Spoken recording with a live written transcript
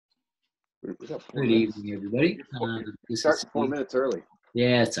We got Good evening, everybody. This is Start 4 Steve. minutes early.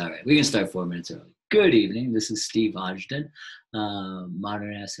 Yeah, it's all right. We can start 4 minutes early. Good evening. This is Steve Hodgson,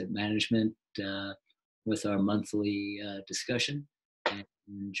 Modern Asset Management, with our monthly discussion. And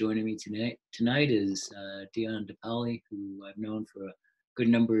joining me tonight is Dion DePaoli, who I've known for a good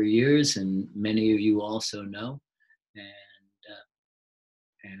number of years, and many of you also know.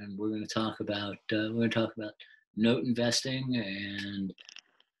 And we're going to talk about note investing, and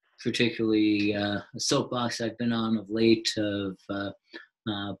particularly a soapbox I've been on of late of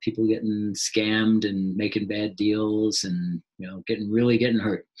people getting scammed and making bad deals, and getting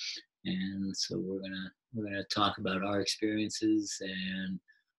hurt. And so we're gonna talk about our experiences and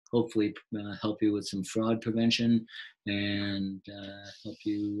hopefully help you with some fraud prevention and help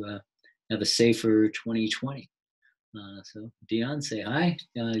you have a safer 2020. So Dion, say hi.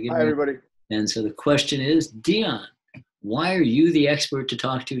 Hi, everybody. And so the question is, Dion, why are you the expert to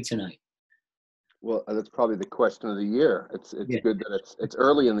talk to tonight? Well, that's probably the question of the year. It's good that it's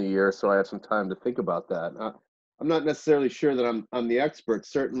early in the year, so I have some time to think about that. I'm not necessarily sure that I'm the expert.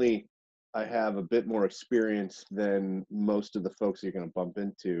 Certainly, I have a bit more experience than most of the folks you're going to bump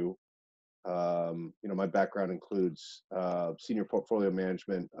into. My background includes senior portfolio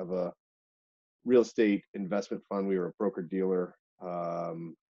management of a real estate investment fund. We were a broker dealer, a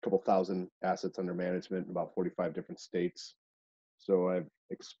couple thousand assets under management in about 45 different states. So I have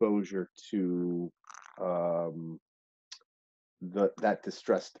exposure to that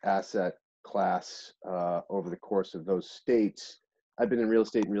distressed asset class over the course of those states. I've been in real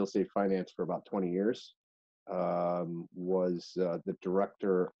estate and real estate finance for about 20 years. Was the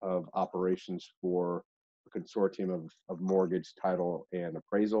director of operations for a consortium of mortgage, title, and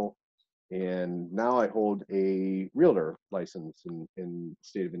appraisal. And now I hold a realtor license in the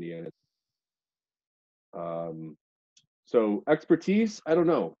state of Indiana. So expertise, I don't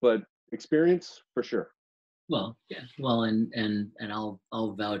know, but experience for sure. Well, yeah. Well, and I'll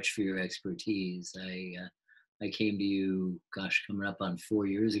vouch for your expertise. I came to you, coming up on 4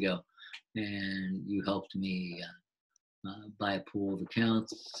 years ago, and you helped me buy a pool of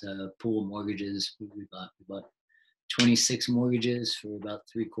accounts, pool of mortgages. We bought 26 mortgages for about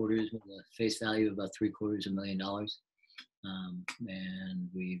 $750,000, with a face value of about $750,000. And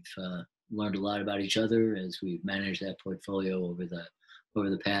we've learned a lot about each other as we've managed that portfolio over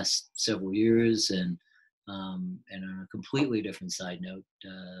the past several years. And on a completely different side note,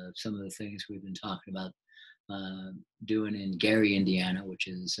 some of the things we've been talking about doing in Gary, Indiana, which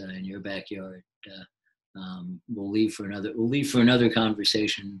is in your backyard, we'll leave for another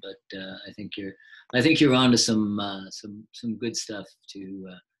conversation. But I think you're onto some good stuff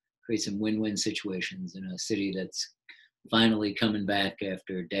to create some win-win situations in a city that's finally coming back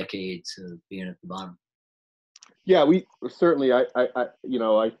after decades of being at the bottom. Yeah, we certainly. I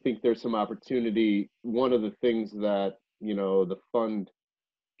think there's some opportunity. One of the things that the fund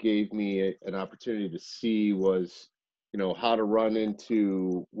gave me an opportunity to see was, how to run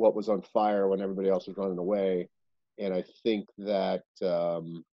into what was on fire when everybody else was running away. And I think that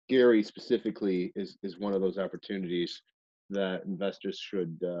Gary specifically is one of those opportunities that investors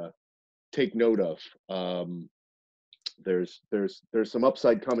should take note of. There's some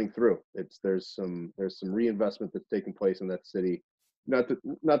upside coming through. There's some reinvestment that's taking place in that city. Not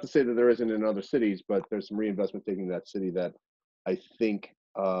to say that there isn't in other cities, but there's some reinvestment taking that city that I think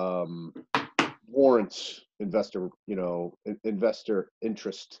warrants investor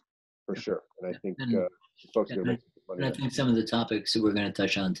interest for sure. And I think folks are going to make some money. And I think some of the topics that we're going to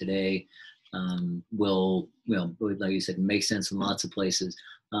touch on today will, like you said, make sense in lots of places.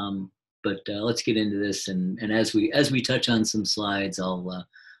 But let's get into this, and as we touch on some slides,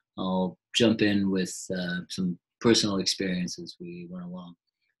 I'll jump in with some personal experiences we went along.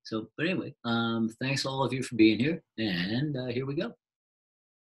 So, but anyway, thanks all of you for being here, and here we go.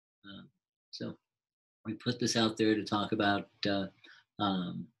 So we put this out there to talk about how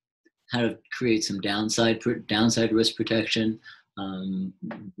to create some downside risk protection.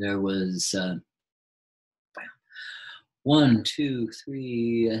 There was 1, 2,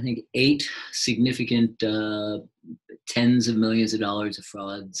 3, I think 8 significant tens of millions of dollars of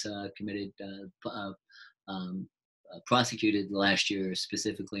frauds committed, prosecuted last year,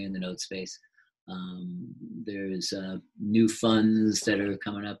 specifically in the note space. There's new funds that are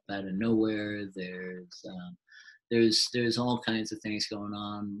coming up out of nowhere. There's all kinds of things going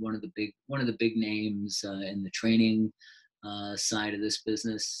on. One of the big names in the training side of this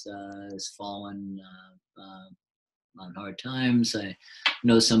business has fallen on hard times. I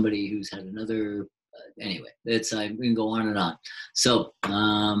know somebody who's had another. Anyway, we can go on and on. So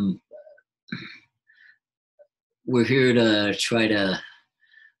we're here to try to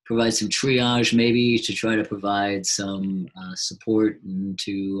provide some triage, maybe to try to provide some support and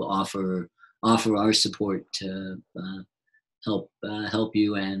to offer our support to help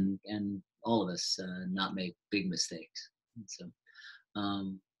you and all of us not make big mistakes. And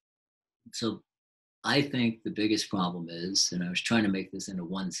um, so I think the biggest problem is, and I was trying to make this into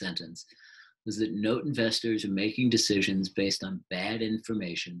one sentence, is that note investors are making decisions based on bad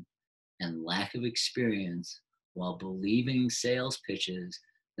information and lack of experience while believing sales pitches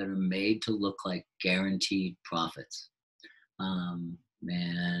that are made to look like guaranteed profits. And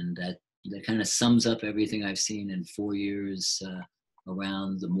that kind of sums up everything I've seen in 4 years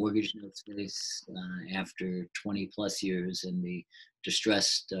around the mortgage note space after 20 plus years in the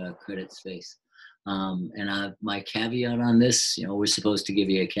distressed credit space. And my caveat on this, we're supposed to give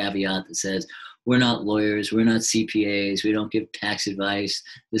you a caveat that says we're not lawyers, we're not CPAs, we don't give tax advice.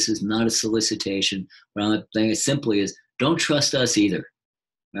 This is not a solicitation. What I'm saying simply is, don't trust us either.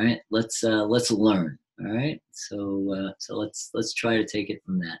 All right, let's learn. All right, so let's try to take it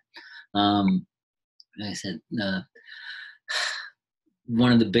from that. Like I said,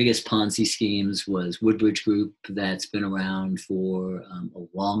 one of the biggest Ponzi schemes was Woodbridge Group, that's been around for a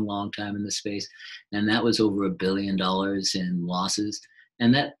long, long time in the space, and that was over $1 billion in losses,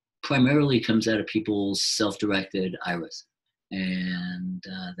 and that primarily comes out of people's self-directed IRAs, and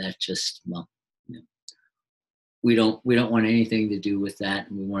that just we don't want anything to do with that,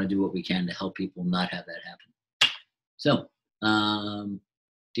 and we want to do what we can to help people not have that happen. So,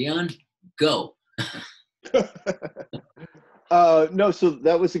 Dion, go. No, so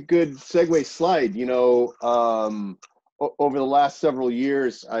that was a good segue slide. Over the last several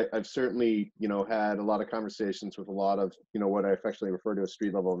years, I've certainly, had a lot of conversations with a lot of, what I affectionately refer to as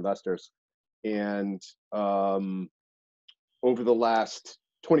street level investors. And over the last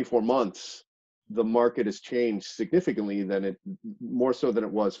 24 months, the market has changed significantly more so than it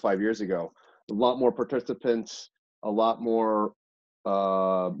was 5 years ago. A lot more participants, a lot more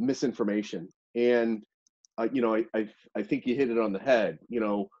misinformation. And I think you hit it on the head.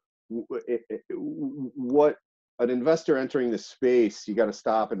 What an investor entering this space, you got to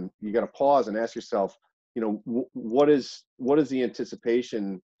stop and you got to pause and ask yourself, what is the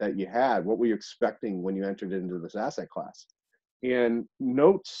anticipation that you had? What were you expecting when you entered into this asset class? And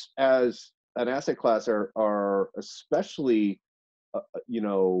notes as an asset class are especially, you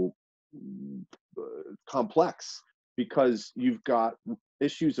know, complex, because you've got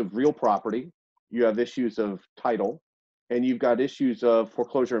issues of real property, you have issues of title, and you've got issues of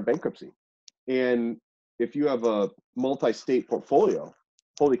foreclosure and bankruptcy. And if you have a multi-state portfolio,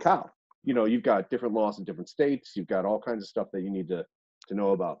 holy cow, you've got different laws in different states, you've got all kinds of stuff that you need to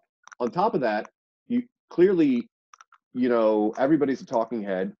know about. On top of that, you clearly, everybody's a talking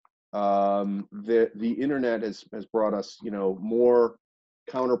head. The internet has brought us, more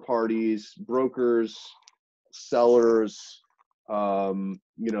counterparties, brokers, sellers,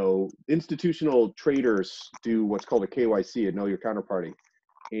 institutional traders do what's called a KYC, a know your counterparty.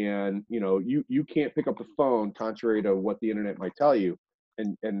 And you can't pick up the phone, contrary to what the internet might tell you,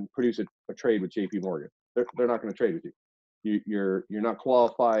 and produce a trade with JP Morgan. They're not going to trade with you. You're not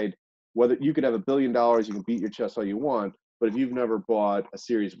qualified. Whether you could have $1 billion, you can beat your chest all you want, but if you've never bought a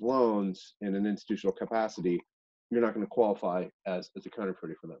series of loans in an institutional capacity, you're not going to qualify as a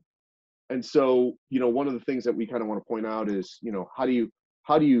counterparty for them. And so, one of the things that we kind of want to point out is, how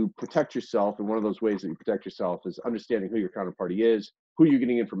do you protect yourself? And one of those ways that you protect yourself is understanding who your counterparty is, who you're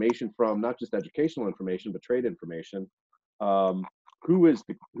getting information from, not just educational information, but trade information. Who is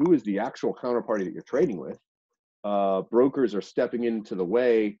the actual counterparty that you're trading with? Brokers are stepping into the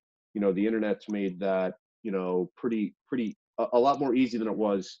way. The internet's made that, pretty a lot more easy than it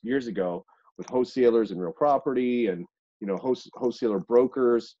was years ago, with wholesalers and real property and, wholesaler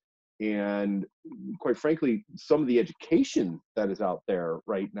brokers. And quite frankly, some of the education that is out there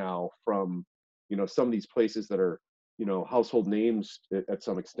right now from, some of these places that are, household names at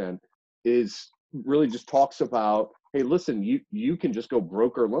some extent, is really just talks about, hey, listen, you can just go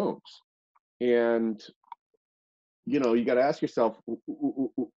broker loans. And, you got to ask yourself,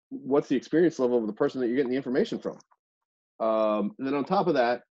 what's the experience level of the person that you're getting the information from? And then on top of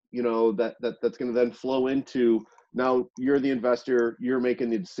that, that's going to then flow into, now you're the investor, you're making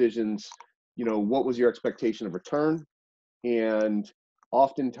the decisions, what was your expectation of return? And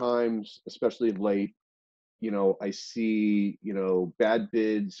oftentimes, especially of late, I see, bad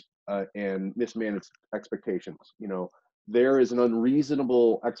bids and mismanaged expectations. There is an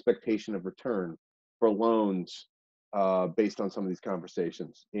unreasonable expectation of return for loans based on some of these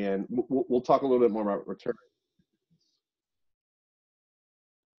conversations. And we'll talk a little bit more about return.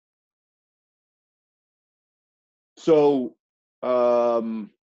 So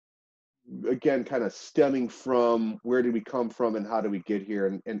again, kind of stemming from where did we come from and how did we get here?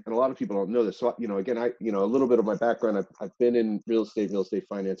 And a lot of people don't know this. So, again, a little bit of my background, I've been in real estate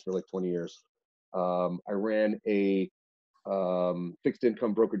finance for like 20 years. I ran a fixed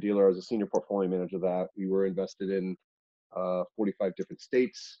income broker dealer. I was a senior portfolio manager of that. We were invested in 45 different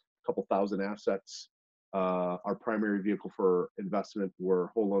states, a couple thousand assets. Our primary vehicle for investment were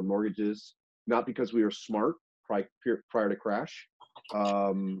whole loan mortgages, not because we were smart prior to crash.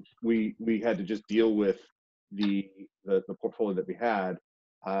 We had to just deal with the portfolio that we had.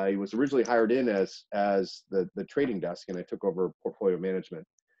 I was originally hired in as the trading desk, and I took over portfolio management.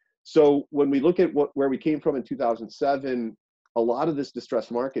 So when we look at where we came from in 2007, a lot of this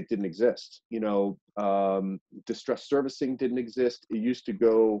distressed market didn't exist. Distressed servicing didn't exist. It used to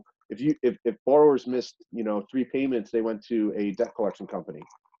go, if borrowers missed, 3 payments, they went to a debt collection company.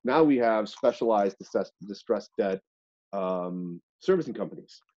 Now we have specialized distressed debt servicing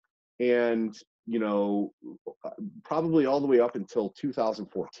companies. And, probably all the way up until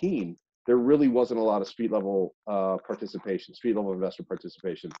 2014, there really wasn't a lot of street level investor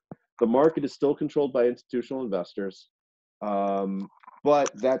participation. The market is still controlled by institutional investors.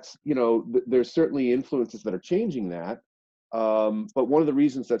 But that's, there's certainly influences that are changing that. But one of the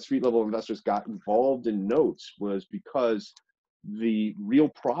reasons that street level investors got involved in notes was because the real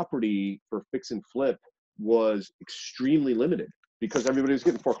property for fix and flip was extremely limited because everybody was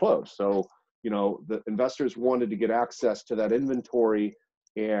getting foreclosed. So, the investors wanted to get access to that inventory,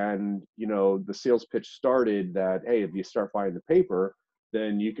 and, the sales pitch started that, hey, if you start buying the paper,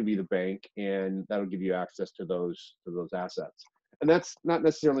 then you can be the bank and that'll give you access to those assets. And that's not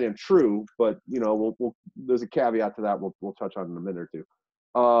necessarily untrue, but, there's a caveat to that we'll touch on in a minute or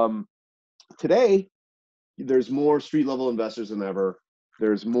two. Today, there's more street level investors than ever.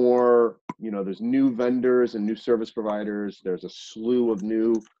 There's more, there's new vendors and new service providers. There's a slew of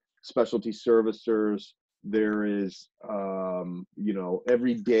new specialty servicers. There is,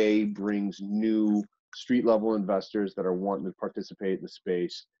 every day brings new street level investors that are wanting to participate in the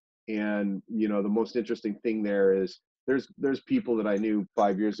space. And, the most interesting thing there is there's people that I knew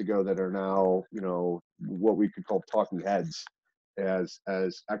 5 years ago that are now, what we could call talking heads as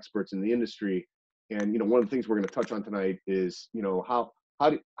experts in the industry. And, one of the things we're going to touch on tonight is, how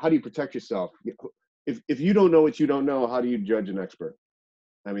do you protect yourself? If you don't know what you don't know, how do you judge an expert?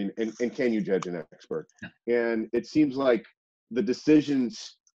 I mean, and can you judge an expert? And it seems like the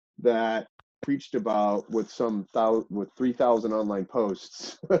decisions that preached about with 3,000 online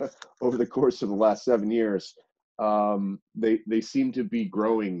posts over the course of the last 7 years, they seem to be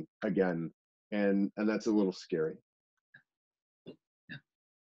growing again, and that's a little scary.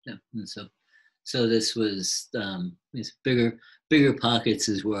 Yeah. And so this was these bigger pockets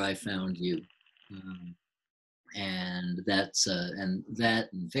is where I found you. And that's and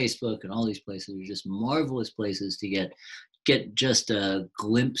Facebook and all these places are just marvelous places to get just a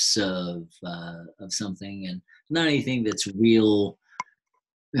glimpse of something, and not anything that's real.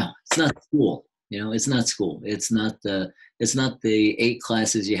 It's not school. It's not school. It's not the 8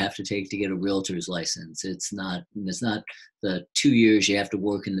 classes you have to take to get a realtor's license. It's not the 2 years you have to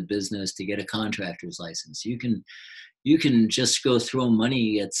work in the business to get a contractor's license. You can just go throw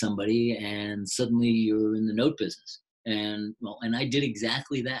money at somebody and suddenly you're in the note business. And I did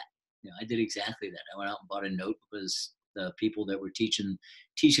exactly that. I did exactly that. I went out and bought a note because the people that were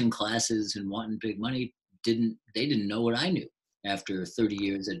teaching classes and wanting big money didn't know what I knew after 30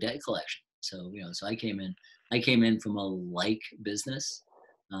 years of debt collection. So, so I came in from a like business,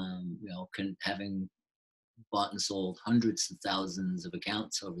 having bought and sold hundreds of thousands of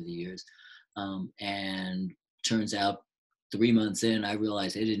accounts over the years. And turns out 3 months in, I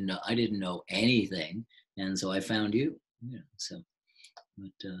realized I didn't know anything. And so I found you,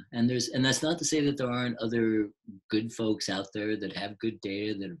 but and that's not to say that there aren't other good folks out there that have good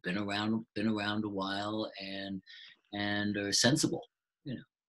data, that have been around a while and are sensible,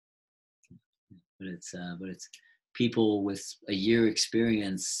 but it's people with a year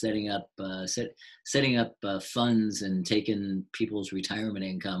experience setting up funds and taking people's retirement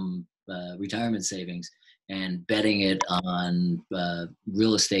income, retirement savings, and betting it on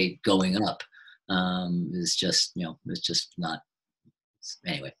real estate going up is just it's just not.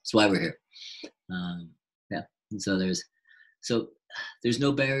 Anyway, that's why we're here. Yeah, and so there's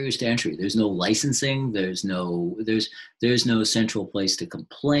no barriers to entry. There's no licensing. There's no central place to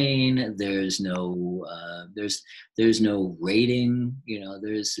complain. There's no rating.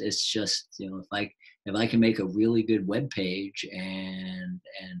 It's just if I can make a really good web page and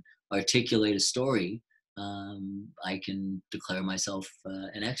articulate a story, I can declare myself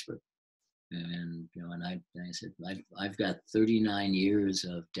an expert. And and I said I've got 39 years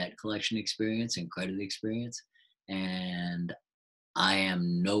of debt collection experience and credit experience, and I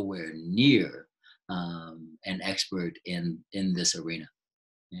am nowhere near an expert in this arena.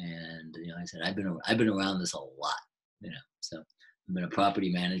 And I said I've been around this a lot. So I've been a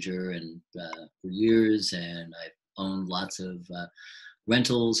property manager and for years, and I've owned lots of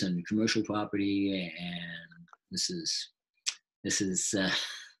rentals and commercial property. And this is this, this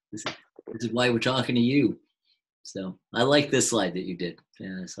is why we're talking to you. So I like this slide that you did.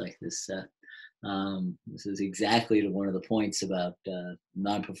 Yeah, it's like this. This is exactly to one of the points about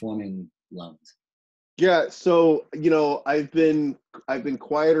non-performing loans. Yeah, so I've been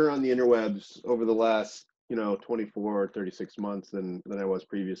quieter on the interwebs over the last 24 or 36 months than I was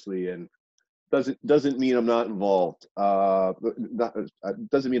previously, and doesn't mean I'm not involved.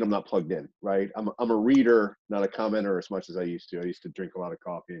 Doesn't mean I'm not plugged in, right? I'm a reader, not a commenter as much as I used to. I used to drink a lot of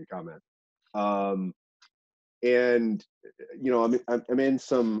coffee and comment. Um, and I'm in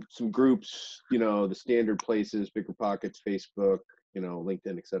some groups, the standard places, Bigger Pockets, Facebook,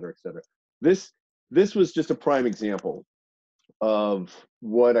 LinkedIn, et cetera, et cetera. This was just a prime example of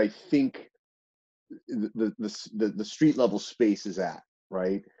what I think the street level space is at,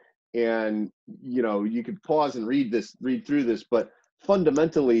 right? And you could pause and read through this, but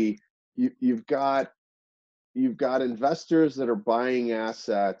fundamentally, you've got investors that are buying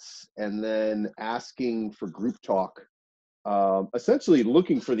assets and then asking for group talk, essentially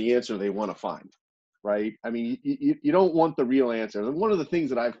looking for the answer they want to find, right? I mean, you don't want the real answer. And one of the things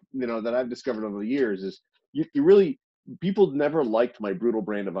that I've discovered over the years is you really, people never liked my brutal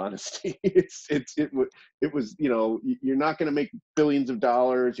brand of honesty. It was, you're not going to make billions of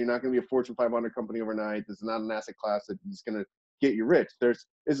dollars. You're not going to be a Fortune 500 company overnight. This is not an asset class that is going to get you rich. This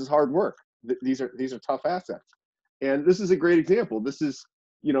is hard work. These are tough assets. And this is a great example. This is,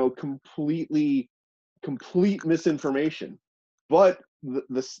 complete misinformation. But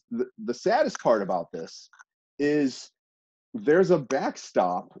the saddest part about this is there's a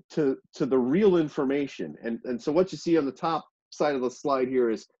backstop to the real information. And so what you see on the top side of the slide here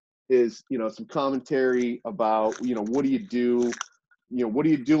is some commentary about what do you do, what are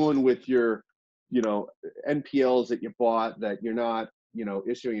you doing with your NPLs that you bought that you're not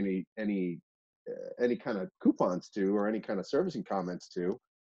issuing any kind of coupons to or any kind of servicing comments to.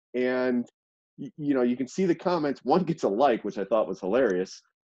 And you can see the comments. One gets a like, which I thought was hilarious.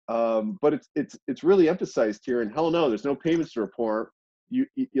 But it's really emphasized here. And hell no, there's no payments to report. You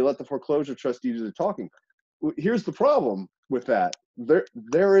let the foreclosure trustee do the talking. Here's the problem with that.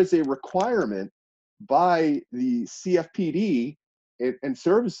 There is a requirement by the CFPD and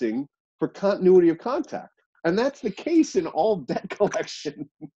servicing for continuity of contact, and that's the case in all debt collection.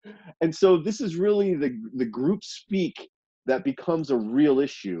 And so this is really the group speak that becomes a real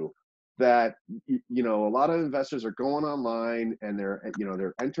issue, that a lot of investors are going online and they're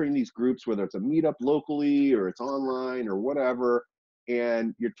entering these groups, whether it's a meetup locally or it's online or whatever,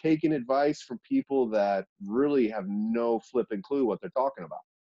 and you're taking advice from people that really have no flipping clue what they're talking about.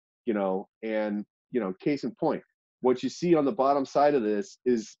 And case in point, what you see on the bottom side of this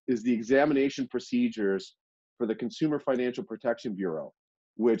is the examination procedures for the Consumer Financial Protection Bureau,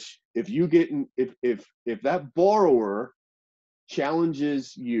 which if you get in, if that borrower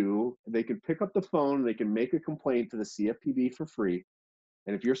challenges you, they can pick up the phone, they can make a complaint to the CFPB for free.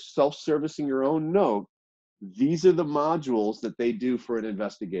 And if you're self-servicing your own note, these are the modules that they do for an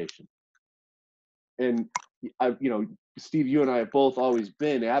investigation. And Steve, you and I have both always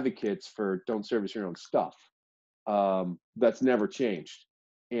been advocates for don't service your own stuff. That's never changed.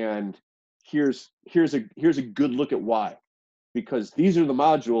 And here's a good look at why. Because these are the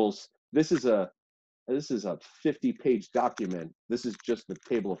modules. This is a 50-page document. This is just the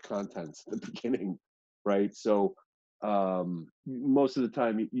table of contents at the beginning, right? So most of the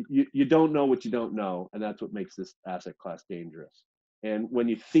time you don't know what you don't know, and that's what makes this asset class dangerous. And when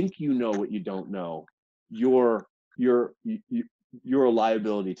you think you know what you don't know, you're a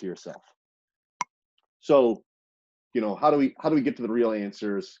liability to yourself. So how do we get to the real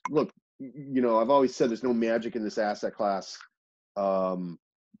answers? Look, I've always said there's no magic in this asset class,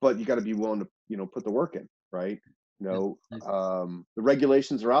 but you got to be willing to put the work in, right? The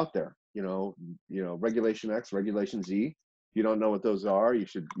regulations are out there. Regulation X, Regulation Z. If you don't know what those are, you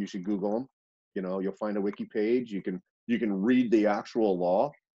should Google them. You'll find a wiki page. You can read the actual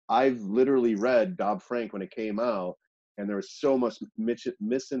law. I've literally read Dodd-Frank when it came out, and there was so much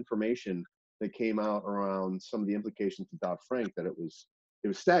misinformation that came out around some of the implications of Dodd-Frank that it was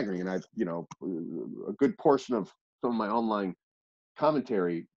staggering. And I've a good portion of some of my online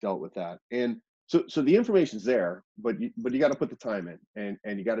commentary dealt with that. And so the information's there, but you got to put the time in,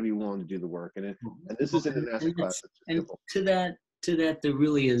 and you got to be willing to do the work. And this Well, isn't an asset class that's just and simple. to that, there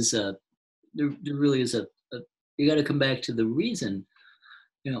really is there really is a you got to come back to the reason.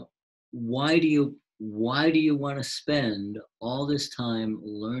 You know, why do you want to spend all this time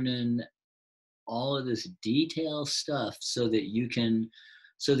learning all of this detail stuff so that you can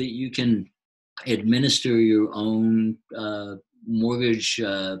administer your own mortgage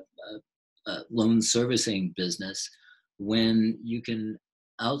loan servicing business when you can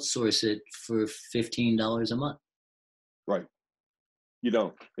outsource it for $15 a month. Right. You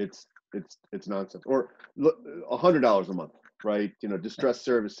don't. It's nonsense. Or $100 a month, right? Distress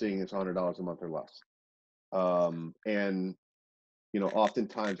servicing is $100 a month or less. And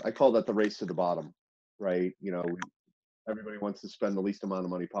oftentimes I call that the race to the bottom, right? Everybody wants to spend the least amount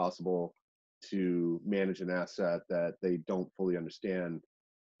of money possible to manage an asset that they don't fully understand,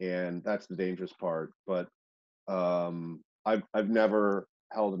 and that's the dangerous part. But I've never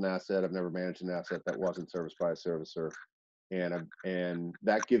held an asset, I've never managed an asset that wasn't serviced by a servicer, and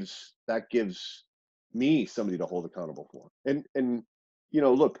that gives me somebody to hold accountable for. And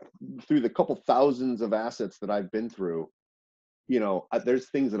look, through the couple thousands of assets that I've been through, there's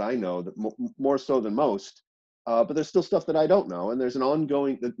things that I know that more so than most, but there's still stuff that I don't know, and there's an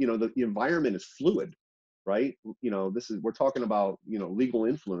ongoing. The environment is fluid, right? We're talking about legal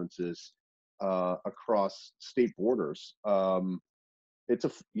influences across state borders. It's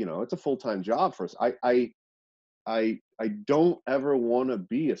a full-time job for us. I don't ever want to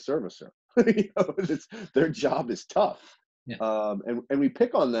be a servicer. Their job is tough, Yeah. and we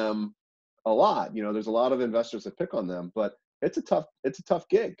pick on them a lot. There's a lot of investors that pick on them, but it's a tough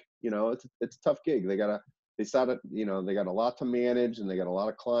gig. It's a tough gig. They got a lot to manage, and they got a lot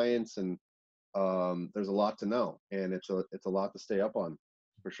of clients, and there's a lot to know, and it's a lot to stay up on,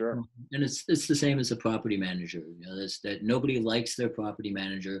 for sure. And it's the same as a property manager. That nobody likes their property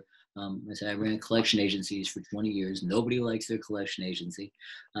manager. I said I ran collection agencies for 20 years. Nobody likes their collection agency,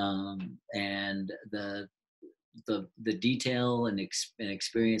 and the detail and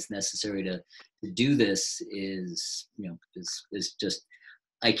experience necessary to do this is just,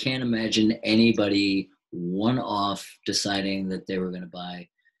 I can't imagine anybody one off deciding that they were going to buy,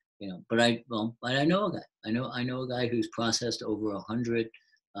 but I know a guy. I know a guy who's processed over 100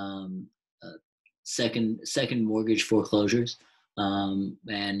 um, uh, second mortgage foreclosures.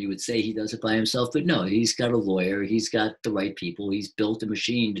 And you would say he does it by himself, but no, he's got a lawyer. He's got the right people. He's built a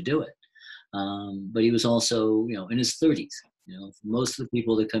machine to do it. But he was also, in his 30s. Most of the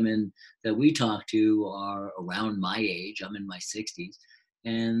people that come in that we talk to are around my age. I'm in my 60s,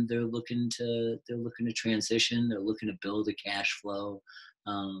 and they're looking to transition. They're looking to build a cash flow.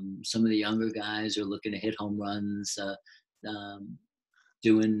 Some of the younger guys are looking to hit home runs, um,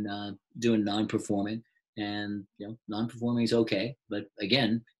 doing non-performing, and non-performing is okay, but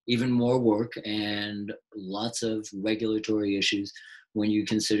again, even more work and lots of regulatory issues when you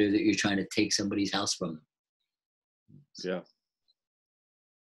consider that you're trying to take somebody's house from them. Yeah.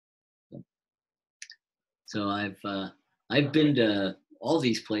 So I've been to all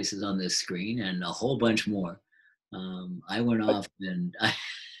these places on this screen and a whole bunch more. I went I, off and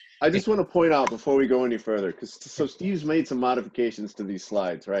I just want to point out before we go any further, because Steve's made some modifications to these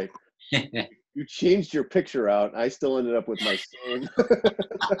slides, right? You changed your picture out. I still ended up with my same.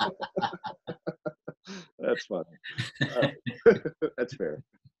 That's funny. All right. That's fair.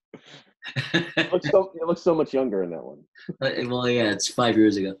 It looks so much younger in that one. Well, yeah, it's 5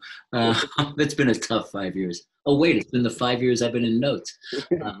 years ago. It's been a tough 5 years. Oh, wait, it's been the 5 years I've been in notes.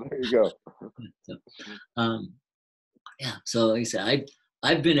 There you go. So, yeah, so like I said,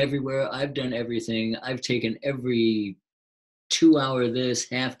 I've been everywhere. I've done everything. I've taken every 2 hour this,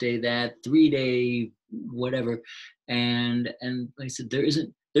 half day that, 3 day whatever, and like I said, there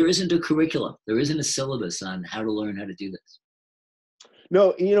isn't a curriculum. There isn't a syllabus on how to learn how to do this.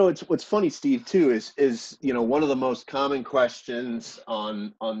 No, it's what's funny, Steve, too, is one of the most common questions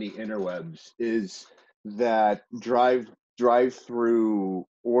on the interwebs is that drive through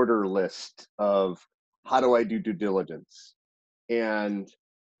order list of how do I do due diligence. And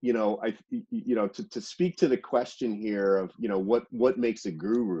to speak to the question here of what makes a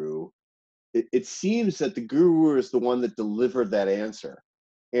guru, it seems that the guru is the one that delivered that answer.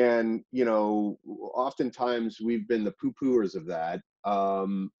 And oftentimes we've been the poo-pooers of that.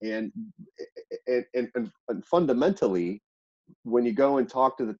 And fundamentally, when you go and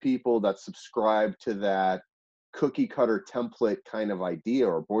talk to the people that subscribe to that cookie cutter template kind of idea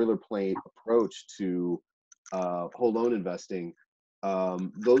or boilerplate approach to whole loan investing,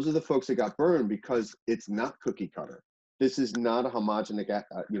 those are the folks that got burned because it's not cookie cutter. this is not a homogenic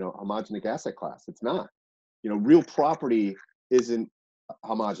asset class. It's not. Real property isn't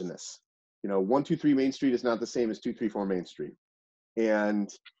homogenous. 123 Main Street is not the same as 234 Main Street. And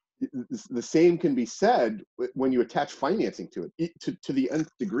the same can be said when you attach financing to it, to the nth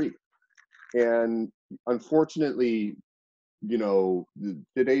degree. And unfortunately,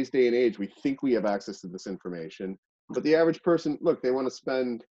 today's day and age, we think we have access to this information, but the average person, look, they want to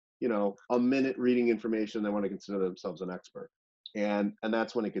spend, a minute reading information. They want to consider themselves an expert. And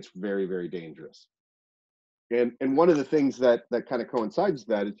that's when it gets very, very dangerous. And one of the things that kind of coincides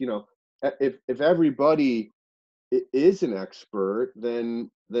with that is, if everybody is an expert, then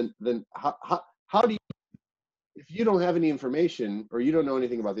how do you, if you don't have any information or you don't know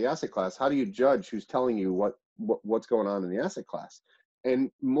anything about the asset class, how do you judge who's telling you what's going on in the asset class? And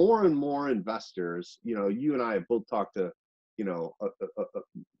more investors, you and I have both talked to,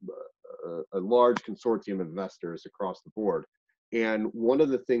 a large consortium of investors across the board. And one of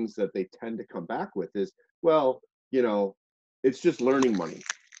the things that they tend to come back with is, well, it's just learning money.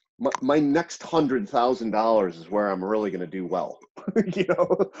 My next $100,000 is where I'm really going to do well.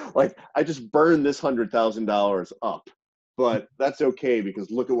 Like I just burned this $100,000 up, but that's okay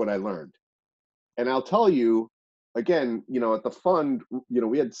because look at what I learned. And I'll tell you again, at the fund,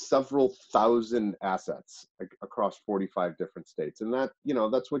 we had several thousand assets across 45 different states. And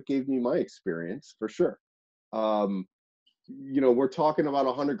that's what gave me my experience for sure. We're talking about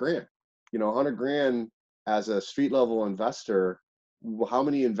 100 grand, 100 grand as a street level investor. How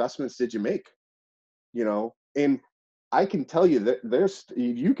many investments did you make? And I can tell you that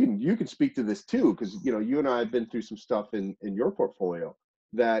you can speak to this too, because you and I have been through some stuff in your portfolio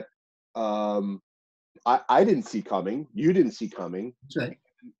that I didn't see coming. You didn't see coming. That's right.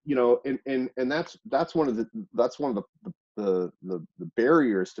 And that's one of the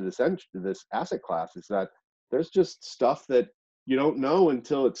barriers to this asset class, is that there's just stuff that you don't know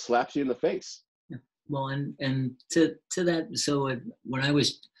until it slaps you in the face. Yeah. Well, and to that, so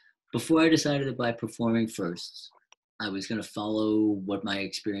before I decided to buy performing firsts, I was going to follow what my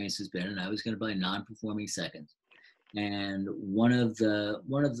experience has been, and I was going to buy non-performing seconds. And one of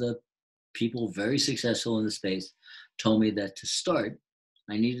the people very successful in the space told me that to start,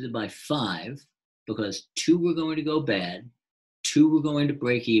 I needed to buy 5 because 2 were going to go bad, 2 were going to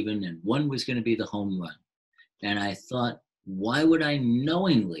break even, and 1 was going to be the home run. And I thought, why would I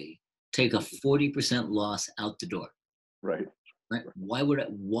knowingly take a 40% loss out the door? Right. Why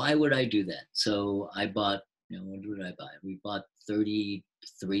would I do that? So I bought, what did I buy? We bought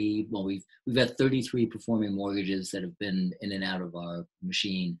 33. Well, we've got 33 performing mortgages that have been in and out of our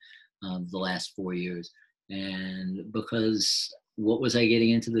machine the last 4 years. And because what was I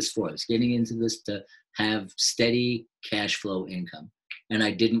getting into this for? I was getting into this to have steady cash flow income, and I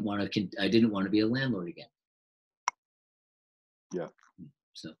didn't want to be a landlord again. Yeah.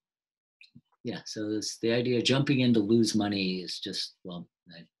 So yeah, so the idea of jumping in to lose money is just, well,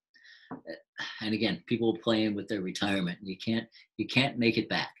 and again, people playing with their retirement. You can't make it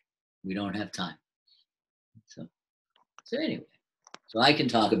back. We don't have time. So anyway, so I can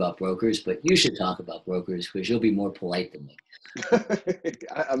talk about brokers, but you should talk about brokers because you'll be more polite than me.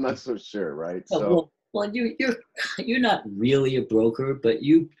 I'm not so sure, right? Well, you're not really a broker, but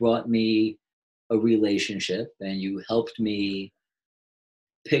you brought me a relationship and you helped me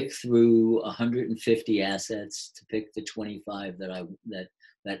pick through 150 assets to pick the 25 that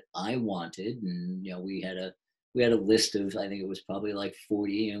I wanted. And we had a list of, I think it was probably like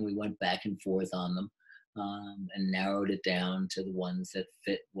 40, and we went back and forth on them and narrowed it down to the ones that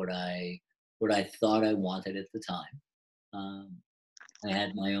fit what I thought I wanted at the time. I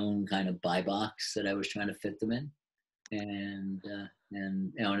had my own kind of buy box that I was trying to fit them in, and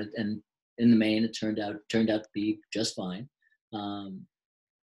in the main it turned out to be just fine.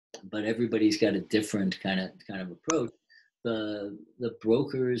 But everybody's got a different kind of approach. The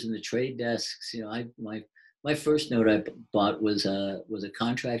brokers and the trade desks, my first note I bought was a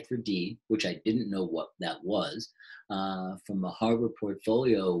contract for deed, which I didn't know what that was, from a Harbor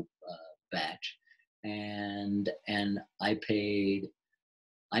portfolio batch, and I paid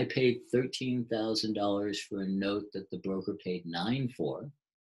 $13,000 for a note that the broker paid $9,000 for,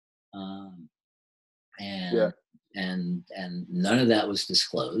 and Yeah. and none of that was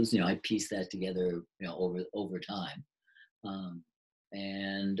disclosed. I pieced that together, over time.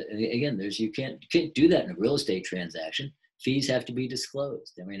 And again, you can't do that in a real estate transaction. Fees have to be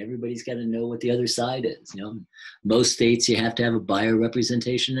disclosed. I mean, everybody's got to know what the other side is. Most states you have to have a buyer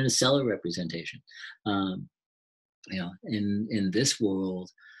representation and a seller representation. In this world,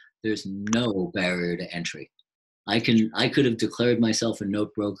 there's no barrier to entry. I could have declared myself a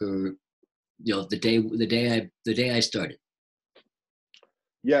note broker the day I started.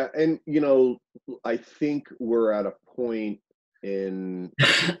 Yeah, and I think we're at a point in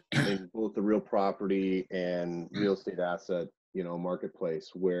both the real property and real estate asset,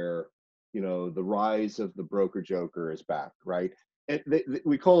 marketplace where, the rise of the broker joker is back, right? And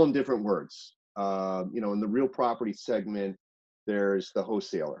we call them different words. In the real property segment, there's the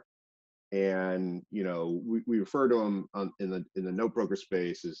wholesaler, and we refer to them in the note broker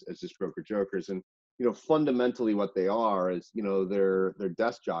space as just broker jokers, and fundamentally what they are is they're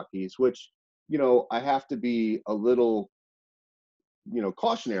desk jockeys, which I have to be a little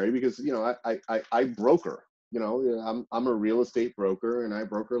cautionary, because I broker. I'm a real estate broker, and I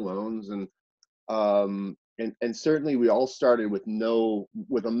broker loans, and certainly we all started with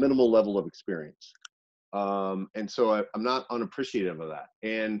a minimal level of experience, and so I'm not unappreciative of that.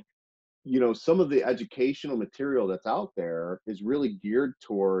 And some of the educational material that's out there is really geared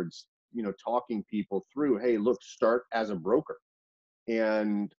towards talking people through, hey, look, start as a broker,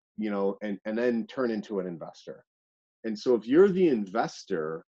 and and then turn into an investor. And so if you're the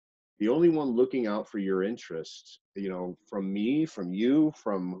investor, the only one looking out for your interest, from me, from you,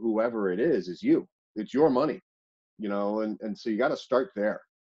 from whoever it is you. It's your money, and so you got to start there.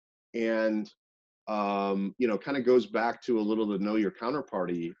 And kind of goes back to a little to know your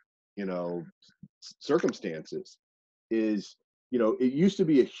counterparty, you know, circumstances. Is it used to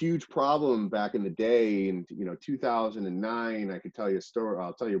be a huge problem back in the day in 2009. I could tell you a story.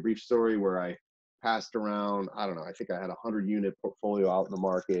 I'll tell you a brief story where I passed around, I don't know, I think I had a 100-unit portfolio out in the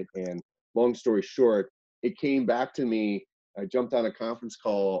market, and long story short, it came back to me. I jumped on a conference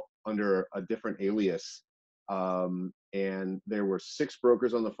call under a different alias, and there were 6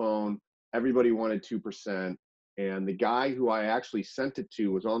 brokers on the phone. Everybody wanted 2%, and the guy who I actually sent it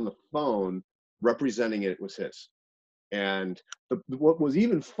to was on the phone representing it was his. And what was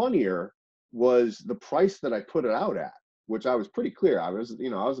even funnier was the price that I put it out at, which I was pretty clear. I was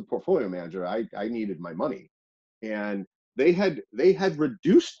a portfolio manager. I needed my money, and they had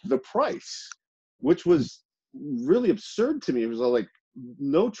reduced the price, which was really absurd to me. It was all like,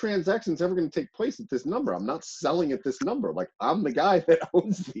 no transaction's ever going to take place at this number. I'm not selling at this number. Like, I'm the guy that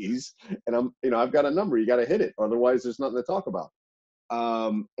owns these, and I've got a number. You got to hit it, otherwise there's nothing to talk about.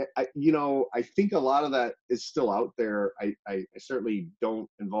 I think a lot of that is still out there. I certainly don't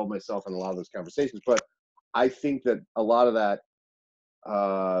involve myself in a lot of those conversations, but I think that a lot of that,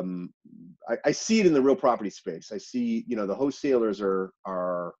 I see it in the real property space. I see, the wholesalers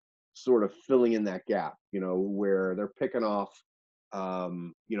are sort of filling in that gap, where they're picking off,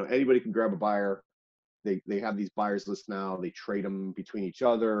 anybody can grab a buyer. They have these buyers lists now. They trade them between each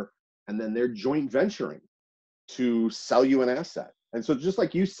other, and then they're joint venturing to sell you an asset. And so, just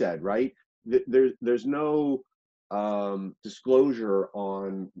like you said, right, there's no disclosure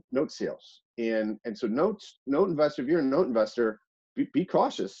on note sales, and so note investor, if you're a note investor, be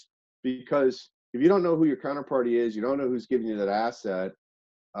cautious, because if you don't know who your counterparty is, you don't know who's giving you that asset.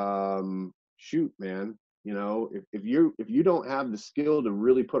 Shoot, man, if you don't have the skill to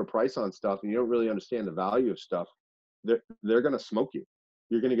really put a price on stuff, and you don't really understand the value of stuff, they're gonna smoke you.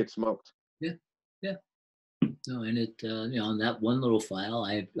 You're gonna get smoked. Yeah, yeah. No, and on that one little file,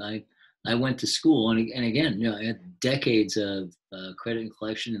 I went to school, and again, I had decades of credit and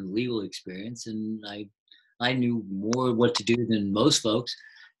collection and legal experience, and I knew more what to do than most folks.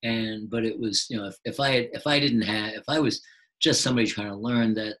 But it was, if I was just somebody trying to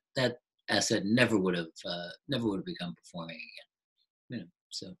learn, that asset never would have become performing again.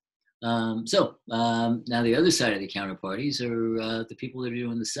 Now the other side of the counterparties are the people that are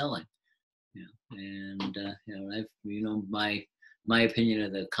doing the selling. And I've my opinion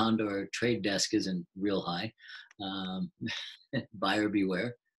of the Condor trade desk isn't real high. Um, Buyer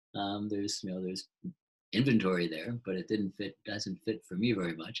beware. There's inventory there, but it doesn't fit for me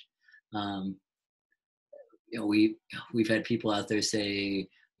very much. Um, we've had people out there say,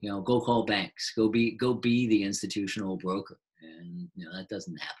 go call banks, go be the institutional broker, and that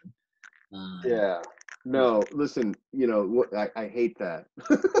doesn't happen. Um, Yeah. No, listen, what I hate that.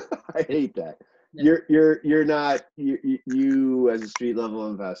 I yeah, hate that. yeah, You're not, you as a street level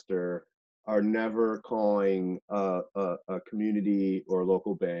investor are never calling a community or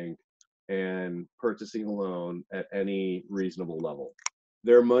local bank and purchasing a loan at any reasonable level.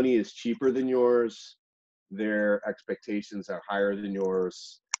 Their money is cheaper than yours. Their expectations are higher than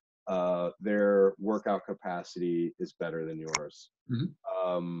yours. Their workout capacity is better than yours. mhm.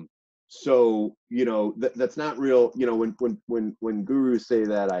 um that's not real. When gurus say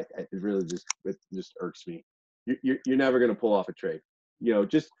that, it really just irks me. You're never going to pull off a trade.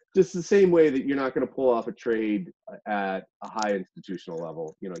 Just the same way that you're not going to pull off a trade at a high institutional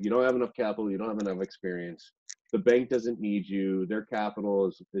level. You don't have enough capital, you don't have enough experience. The bank doesn't need you. Their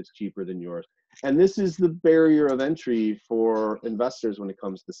capital is cheaper than yours. And this is the barrier of entry for investors when it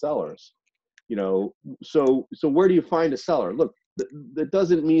comes to sellers. So where do you find a seller? Look, that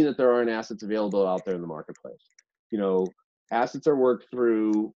doesn't mean that there aren't assets available out there in the marketplace. You know, assets are worked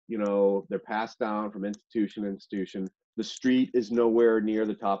through, they're passed down from institution to institution. The street is nowhere near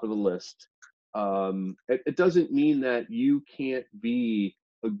the top of the list. It doesn't mean that you can't be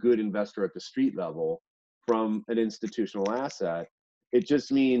a good investor at the street level from an institutional asset. It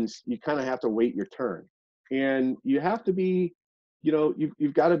just means you kind of have to wait your turn. And you have to be,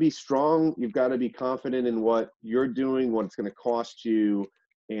 you've got to be strong. You've got to be confident in what you're doing, what it's going to cost you,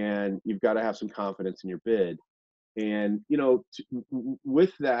 and you've got to have some confidence in your bid. And,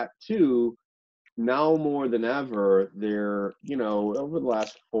 with that too, now more than ever, over the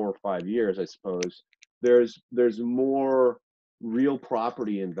last 4 or 5 years, I suppose, there's more real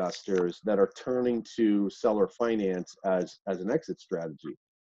property investors that are turning to seller finance as an exit strategy.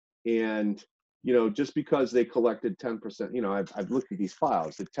 And, just because they collected 10%, I've looked at these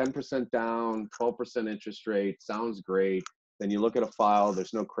files, the 10% down, 12% interest rate, sounds great. Then you look at a file,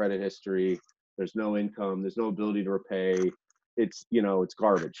 there's no credit history, there's no income, there's no ability to repay. It's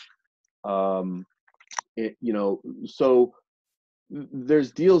garbage. So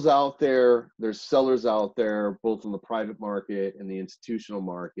there's deals out there, there's sellers out there, both in the private market and the institutional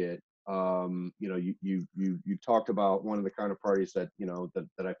market. You talked about one of the counterparties that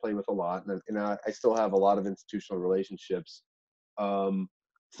I play with a lot, and I still have a lot of institutional relationships. From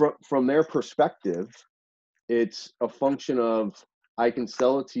their perspective, it's a function of, I can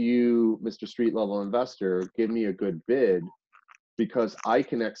sell it to you, Mr. Street Level Investor, give me a good bid because I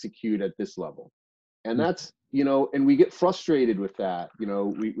can execute at this level. And that's, and we get frustrated with that.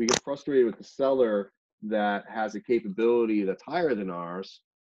 We get frustrated with the seller that has a capability that's higher than ours,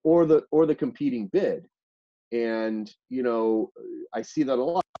 or the competing bid. And, I see that a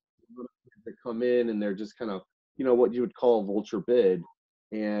lot. They come in and they're just kind of, what you would call a vulture bid.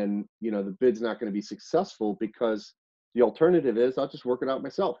 And, the bid's not going to be successful because the alternative is I'll just work it out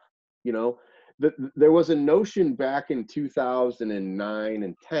myself. There was a notion back in 2009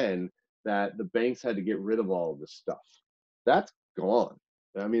 and 10 that the banks had to get rid of all of this stuff. That's gone.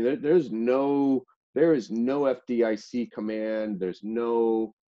 I mean, there is no FDIC command. There's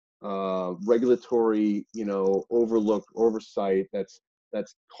no regulatory, oversight that's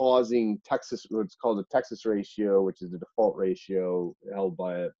causing what's called the Texas ratio, which is the default ratio held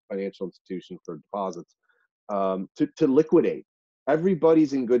by a financial institution for deposits, to liquidate.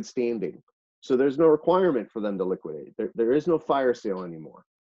 Everybody's in good standing. So there's no requirement for them to liquidate. There is no fire sale anymore.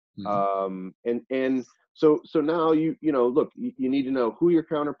 And so now look, you need to know who your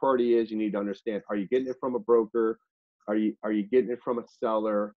counterparty is. You need to understand, are you getting it from a broker? Are you getting it from a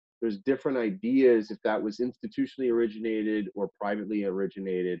seller? There's different ideas if that was institutionally originated or privately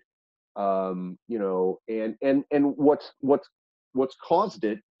originated. And what's caused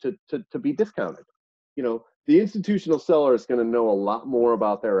it to be discounted. The institutional seller is going to know a lot more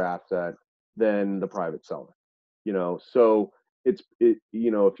about their asset than the private seller. So if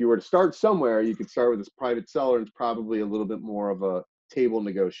you were to start somewhere, you could start with this private seller, and it's probably a little bit more of a table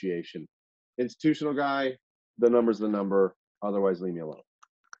negotiation. Institutional guy, the number's the number, otherwise leave me alone.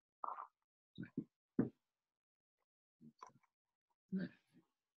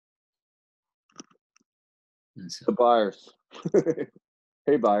 The buyers.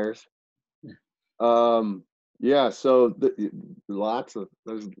 Hey, buyers. So lots of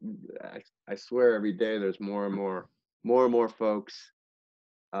those. I swear every day there's more and more folks.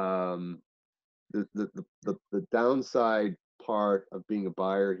 The downside part of being a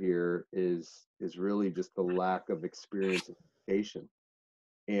buyer here is really just the lack of experience and education,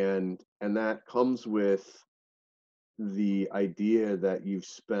 and that comes with the idea that you've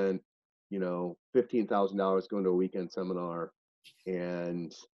spent $15,000 going to a weekend seminar,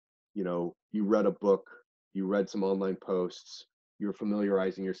 and you read a book, you read some online posts, you're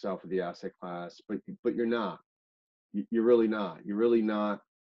familiarizing yourself with the asset class, but you're not. You're really not.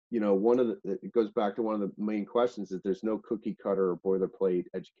 It goes back to one of the main questions, is there's no cookie cutter or boilerplate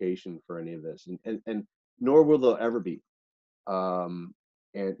education for any of this, and nor will there ever be. So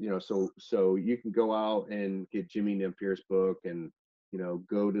you can go out and get Jimmy Nampier's book, and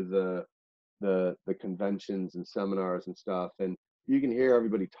go to the conventions and seminars and stuff, and you can hear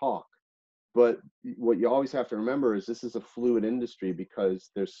everybody talk. But what you always have to remember is this is a fluid industry,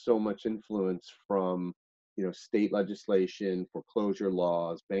 because there's so much influence from state legislation, foreclosure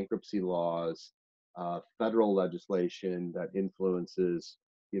laws, bankruptcy laws, federal legislation that influences,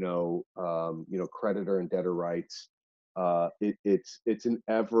 creditor and debtor rights. It's an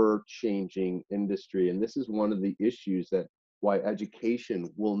ever changing industry, and this is one of the issues that why education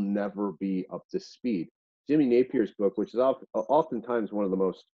will never be up to speed. Jimmy Napier's book, which is oftentimes one of the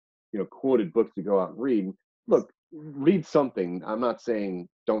most quoted books to go out and read. Look, read something. I'm not saying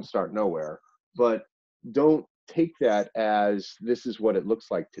don't start nowhere, but don't take that as this is what it looks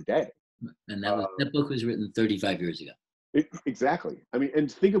like today. And Uh, that book was written 35 years ago. exactly. I mean,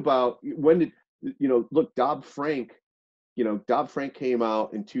 and think about when did look, Dodd Frank came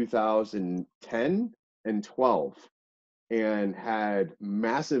out in 2010 and 12 and had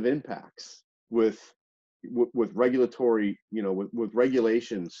massive impacts with regulatory, with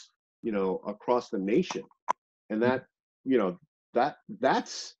regulations, across the nation. And Mhm.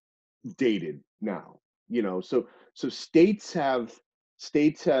 that's dated now, so states have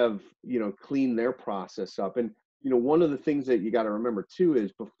cleaned their process up. And one of the things that you got to remember too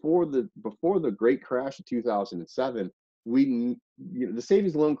is before the great crash of 2007, the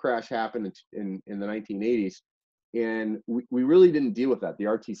savings loan crash happened in the 1980s, and we really didn't deal with that, the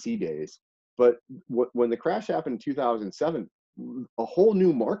RTC days. But when the crash happened in 2007, a whole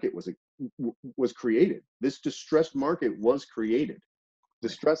new market was created. This distressed market was created. Right.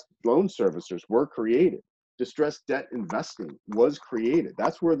 Distressed loan servicers were created. Distressed debt investing was created.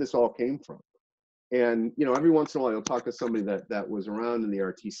 That's where this all came from. And every once in a while, you'll talk to somebody that was around in the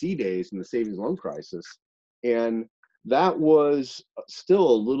RTC days in the savings loan crisis, and that was still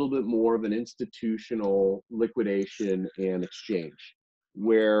a little bit more of an institutional liquidation and exchange,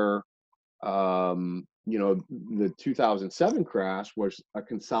 where the 2007 crash was a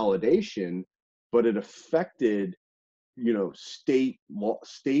consolidation, but it affected state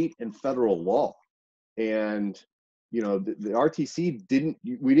and federal law. And the RTC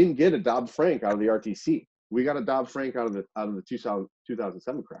we didn't get a Dodd-Frank out of the RTC. We got a Dodd-Frank out of the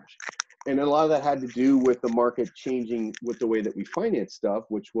 2007 crash. And then a lot of that had to do with the market changing with the way that we finance stuff,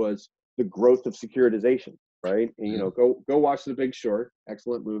 which was the growth of securitization, right? And Mhm. go watch The Big Short,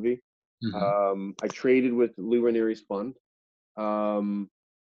 excellent movie. Mhm. I traded with Lou Ranieri's fund. Um,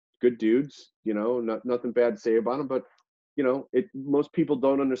 Good dudes, nothing bad to say about them, but most people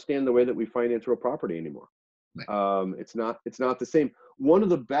don't understand the way that we finance real property anymore. Right. It's not the same. One of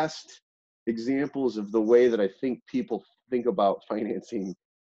the best examples of the way that I think people think about financing,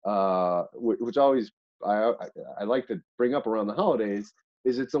 which always I like to bring up around the holidays,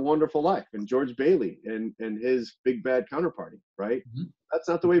 is It's a Wonderful Life, and George Bailey and his big bad counterparty, right? Mhm. That's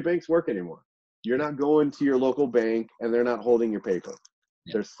not the way banks work anymore. You're not going to your local bank and they're not holding your paper.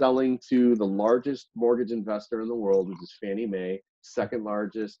 Yeah. They're selling to the largest mortgage investor in the world, which is Fannie Mae. Second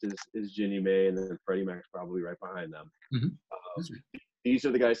largest is Ginnie Mae, and then Freddie Mac's probably right behind them. Mhm. That's right. These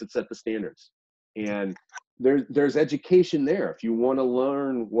are the guys that set the standards, and there's education there. If you want to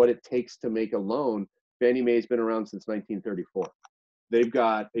learn what it takes to make a loan, Fannie Mae's been around since 1934. They've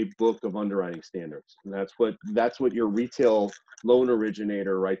got a book of underwriting standards, and that's what your retail loan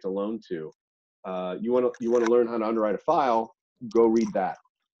originator writes a loan to. You want to learn how to underwrite a file, go read that,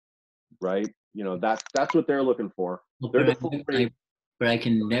 right? That's what they're looking for. Well, They're default rate. but I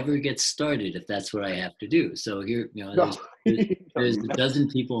can never get started if that's what I have to do. So here, No, there's no, there's you a never. dozen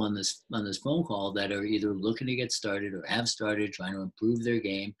people on this phone call that are either looking to get started or have started trying to improve their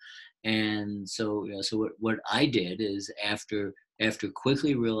game. And so, so what I did is after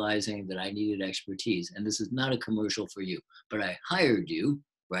quickly realizing that I needed expertise, and this is not a commercial for you, but I hired you,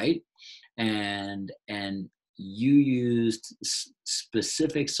 right? And you used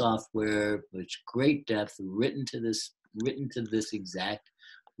specific software, which great depth, written to this exact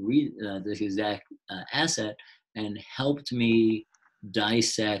asset, and helped me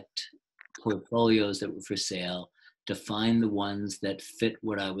dissect portfolios that were for sale to find the ones that fit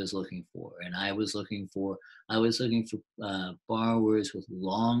what I was looking for. And I was looking for borrowers with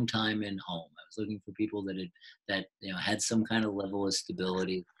long time in home. I was looking for people had some kind of level of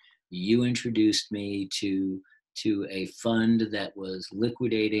stability. You introduced me to a fund that was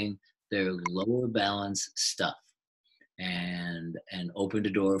liquidating their lower balance stuff, and opened a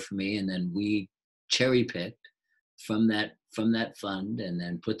door for me, and then we cherry picked from that fund and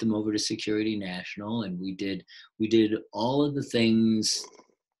then put them over to Security National, and we did all of the things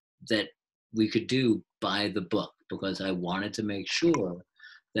that we could do by the book, because I wanted to make sure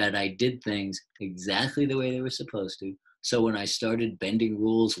that I did things exactly the way they were supposed to. So when I started bending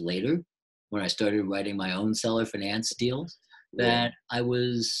rules later, when I started writing my own seller finance deals, Yeah, I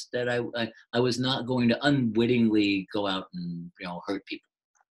was not going to unwittingly go out and hurt people,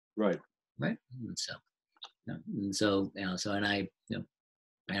 right. right? And so, and so, and I,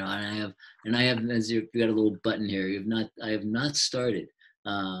 And I have, as you got a little button here. I have not started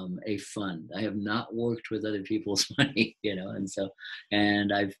a fund. I have not worked with other people's money, and so,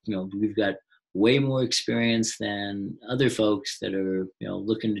 and we've got way more experience than other folks that are,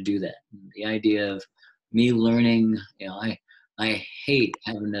 looking to do that. The idea of me learning, I hate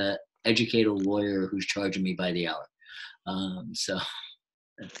having to educate a lawyer who's charging me by the hour. So,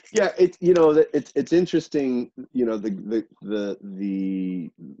 Yeah, it's interesting, the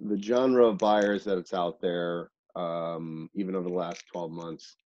genre of buyers that it's out there, even over the last 12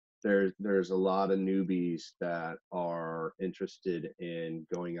 months. There's a lot of newbies that are interested in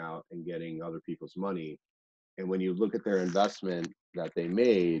going out and getting other people's money. And when you look at their investment that they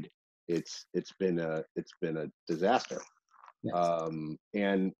made, it's been a disaster. yes,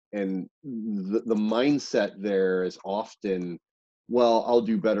 And the mindset there is often, well, I'll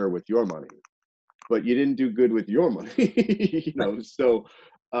do better with your money, but you didn't do good with your money. right. So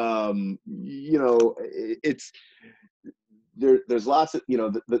it's there's lots of,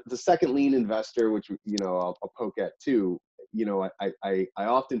 the second lien investor, which, I'll poke at too. I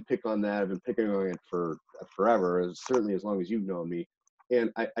often pick on that. I've been picking on it for forever, certainly as long as you've known me. And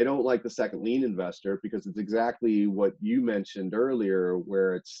I don't like the second lien investor because it's exactly what you mentioned earlier,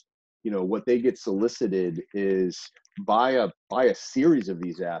 where it's, what they get solicited is buy a series of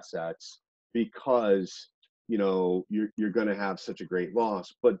these assets because, you're going to have such a great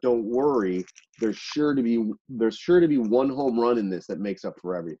loss. But don't worry, there's sure to be one home run in this that makes up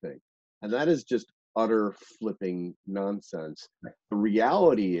for everything. And that is just utter flipping nonsense. The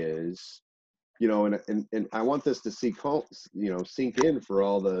reality is, and I want this to sink in for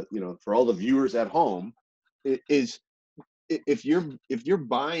all the viewers at home, is if you're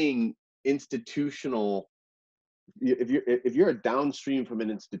buying institutional, if you're a downstream from an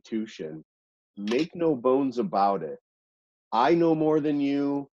institution, make no bones about it. I know more than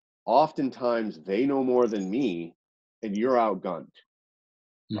you. Oftentimes they know more than me, and you're outgunned,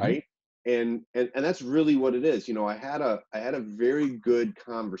 Hmm. right? And that's really what it is. I had a very good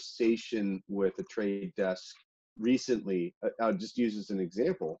conversation with a trade desk recently. I'll just use as an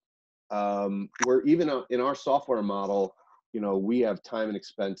example, where even in our software model, we have time and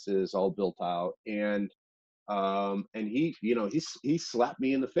expenses all built out. And he slapped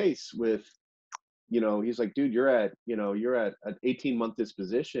me in the face with, he's like, dude, you're at an 18-month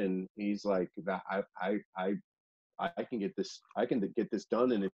disposition. He's like, that I can get this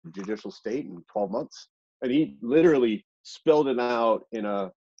done in a judicial state in 12 months. And he literally spelled it out in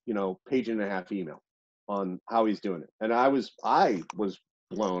a, page and a half email on how he's doing it. And I was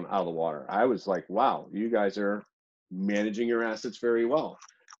blown out of the water. I was like, wow, you guys are managing your assets very well.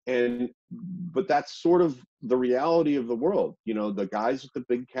 But that's sort of the reality of the world. The guys with the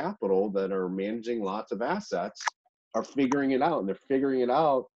big capital that are managing lots of assets are figuring it out, and they're figuring it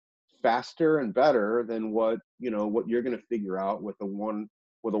out faster and better than what you're going to figure out with a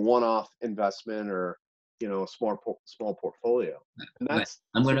one-off investment, or a small portfolio. And Right. that's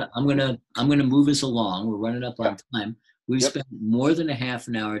what I'm gonna move us along. We're running up yeah, on time. We've yep, spent more than a half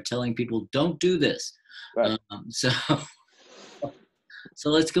an hour telling people don't do this. right, So so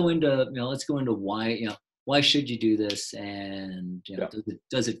let's go into why, why should you do this, and yeah,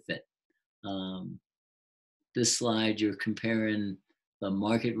 does it fit? Um, this slide, you're comparing the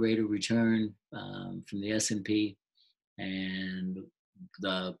market rate of return from the S&P and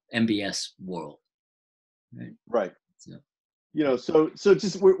the MBS world, right? right. So, So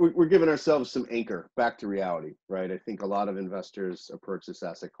just we're giving ourselves some anchor back to reality, right? I think a lot of investors approach this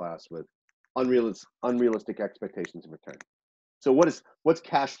asset class with unrealistic expectations of return. So what's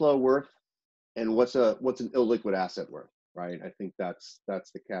cash flow worth, and what's an illiquid asset worth, right? I think that's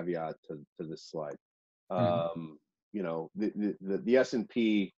the caveat to this slide. mhm. The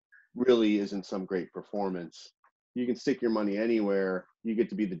S&P really isn't some great performance. You can stick your money anywhere. You get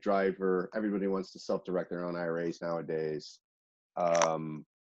to be the driver. Everybody wants to self-direct their own IRAs nowadays.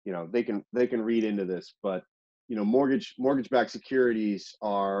 They can read into this, but mortgage-backed securities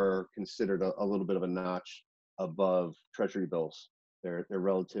are considered a little bit of a notch above treasury bills. They're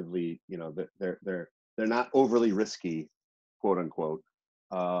relatively, they're not overly risky, quote unquote.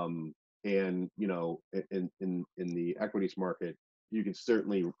 And in the equities market, you can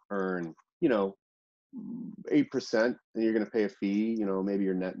certainly earn, 8%, and you're going to pay a fee. Maybe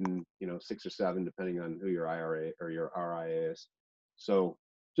you're netting, 6 or 7, depending on who your IRA or your RIA is. So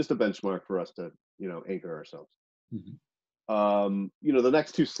just a benchmark for us to, anchor ourselves. Mhm. The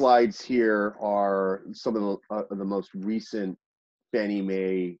next two slides here are some of the most recent Fannie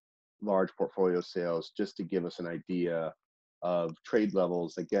Mae large portfolio sales, just to give us an idea of trade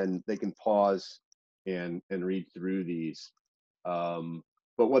levels. Again, they can pause and read through these.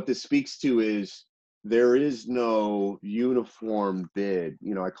 but what this speaks to is there is no uniform bid.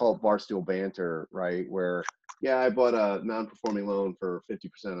 You know, I call it barstool banter, right? Where, yeah, I bought a non-performing loan for 50%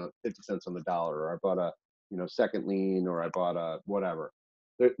 on 50 cents on the dollar, or I bought a, you know, second lien, or I bought a whatever.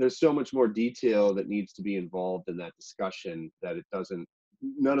 There's so much more detail that needs to be involved in that discussion that it doesn't,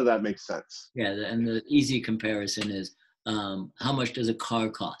 none of that makes sense. Yeah, and the easy comparison is how much does a car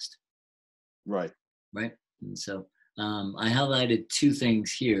cost, Right. right? And so I highlighted two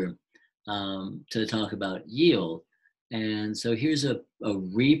things here to talk about yield. And so here's a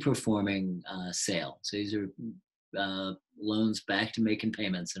reperforming sale. So these are loans back to making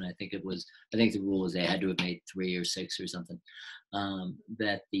payments. And I think the rule is they had to have made 3 or 6 or something.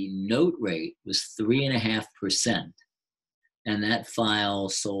 That the note rate was 3.5%. And that file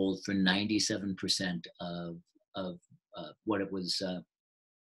sold for 97% of what it was The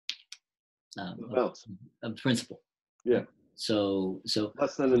of, bounce. of principal. Yeah. Right? So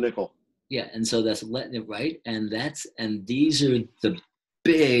Less than a nickel. yeah, and so that's letting it right, and these are the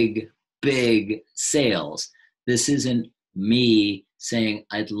big sales. This isn't me saying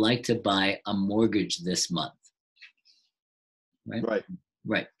I'd like to buy a mortgage this month, right? Right.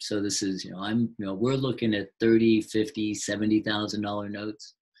 Right. So this is, we're looking at 30, 50, $70,000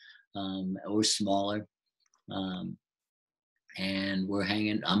 notes, or smaller. Um, and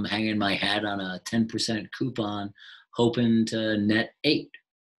I'm hanging my hat on a 10% coupon, hoping to net 8,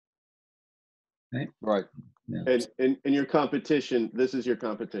 right? Right. Yeah. And your competition, this is your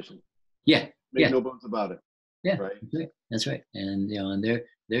competition. Yeah. Make Yeah. no bones about it. Yeah. Right. That's right. That's right. And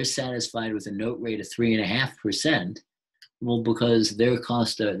they're satisfied with a note rate of 3.5%. Well, because their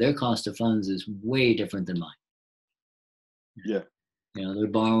cost of funds is way different than mine. Yeah. They're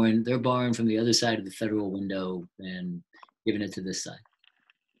borrowing from the other side of the federal window and giving it to this side.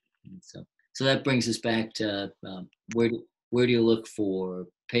 And so that brings us back to where do you look for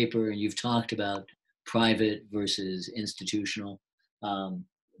paper? And you've talked about private versus institutional.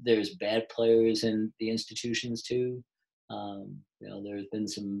 There's bad players in the institutions too. There've been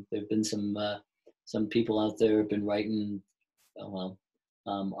some people out there have been writing.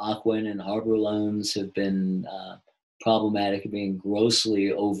 Aquin and Harbor loans have been problematic, being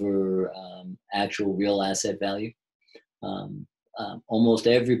grossly over actual real asset value. Um, Almost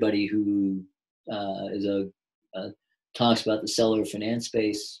everybody who is talks about the seller finance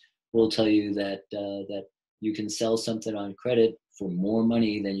space will tell you that you can sell something on credit for more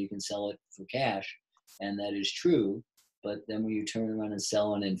money than you can sell it for cash, and that is true. But then when you turn around and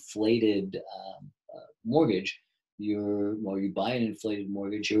sell an inflated mortgage, you buy an inflated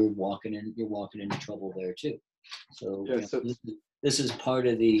mortgage, you're walking into trouble there too. So, Yeah. So this is part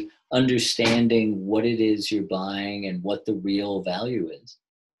of the understanding what it is you're buying and what the real value is.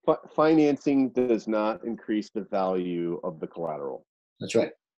 financing does not increase the value of the collateral. That's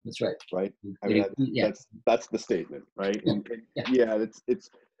right. That's right. Right. I mean, Yeah. that's the statement, right? Yeah. And Yeah. yeah,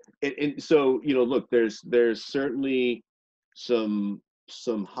 and so, look, there's certainly some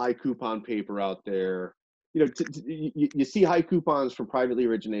high coupon paper out there. You see high coupons from privately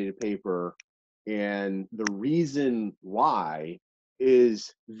originated paper, and the reason why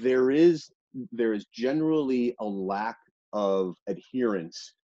is there is generally a lack of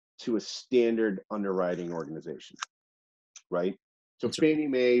adherence to a standard underwriting organization, right? So That's right. Fannie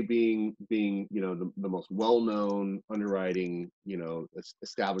Mae being the most well-known underwriting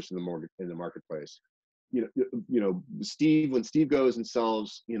established in the marketplace. Steve, when Steve goes and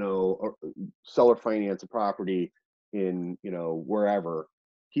sells, or seller finance a property in wherever,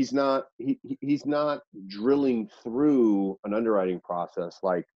 he's not drilling through an underwriting process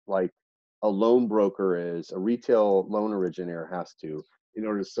like a loan broker is, a retail loan originator has to, in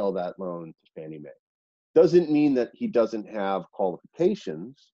order to sell that loan to Fannie Mae. Doesn't mean that he doesn't have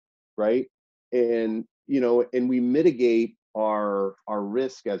qualifications, right? And we mitigate our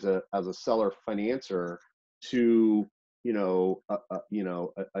risk as a seller financer to a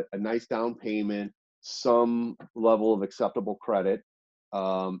nice down payment, some level of acceptable credit,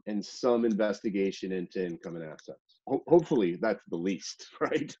 and some investigation into income and assets. Hopefully that's the least,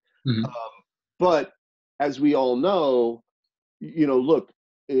 right? Mm-hmm. um, but as we all know, look,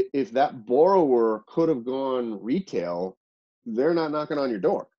 if that borrower could have gone retail, they're not knocking on your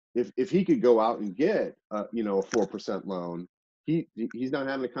door. If he could go out and get a 4% loan, he's not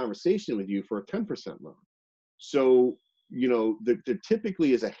having a conversation with you for a 10% loan. So there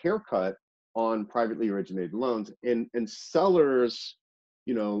typically is a haircut on privately originated loans, and sellers,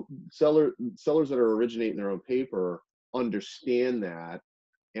 sellers that are originating their own paper understand that,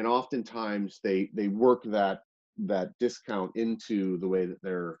 and oftentimes they work that discount into the way that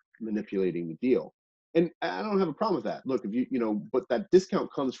they're manipulating the deal. and I don't have a problem with that. Look, if but that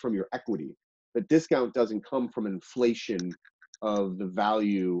discount comes from your equity. The discount doesn't come from inflation of the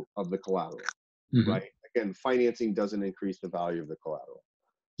value of the collateral, Hmm. right? Again, financing doesn't increase the value of the collateral.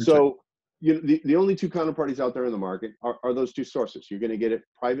 That's right. So the only two counterparties out there in the market are those two sources. You're going to get it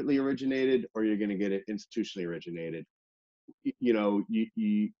privately originated, or you're going to get it institutionally originated.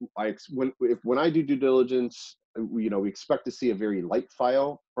 When I do due diligence, we expect to see a very light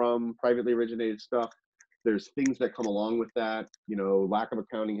file from privately originated stuff. There's things that come along with that, lack of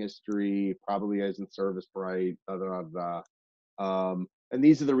accounting history, probably isn't serviced right, da, da, da, and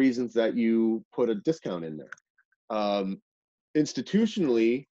these are the reasons that you put a discount in there.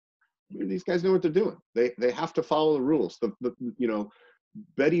 Institutionally, these guys know what they're doing. They have to follow the rules.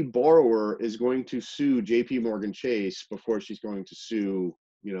 Betty Borrower is going to sue J.P. Morgan Chase before she's going to sue,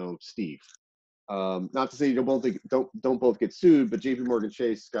 Steve. Not to say you don't both get sued, but J.P. Morgan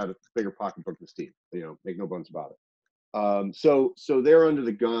Chase got a bigger pocketbook than Steve. Make no bones about it. So they're under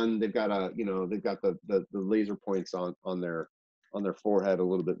the gun. They've got the laser points on their forehead a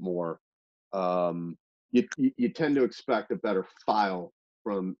little bit more. You tend to expect a better file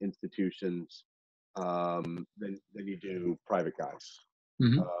from institutions than you do private guys.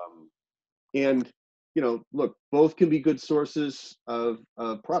 Hmm. Um, and look, both can be good sources of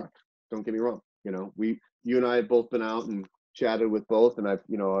product. Don't get me wrong. You and I have both been out and chatted with both, and I've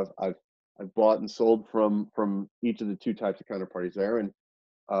bought and sold from each of the two types of counterparties there. And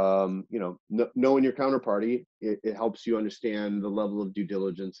knowing your counterparty, it helps you understand the level of due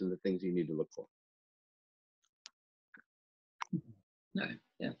diligence and the things you need to look for. All right.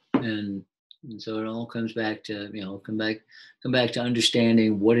 Yeah. And so it all comes back to, come back to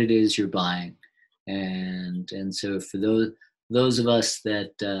understanding what it is you're buying. And so for those of us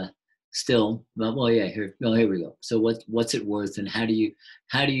that still, well, yeah, here we go. So what's it worth, and how do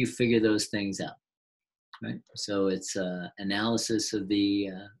you figure those things out? Right. So it's analysis of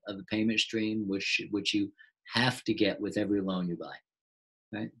the payment stream, which you have to get with every loan you buy.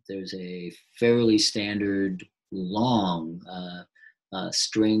 Right. There's a fairly standard long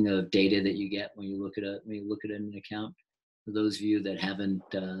string of data that you get when you look at an account. For those of you that haven't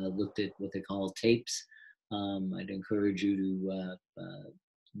looked at what they call tapes, I'd encourage you to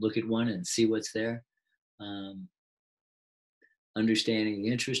look at one and see what's there. Um, Understanding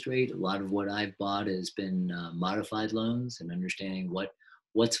the interest rate. A lot of what I've bought has been modified loans, and understanding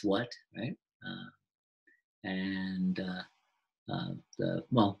what's what, right? And Then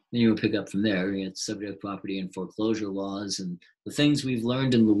you would pick up from there. It's subject property and foreclosure laws and the things we've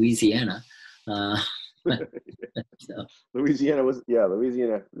learned in Louisiana. So, Louisiana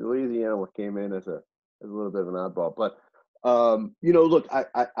came in as a little bit of an oddball, but look,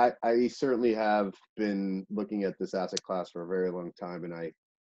 I certainly have been looking at this asset class for a very long time, and I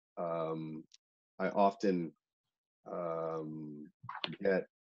often get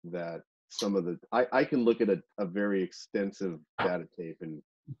that I can look at a very extensive data tape and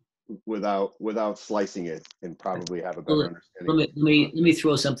without slicing it, and probably have a better let, understanding of let me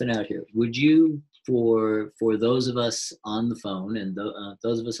throw something out here. Would you, for those of us on the phone and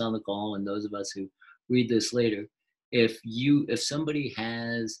those of us on the call and those of us who read this later, if somebody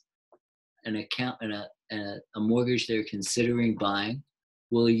has an account and a mortgage they're considering buying,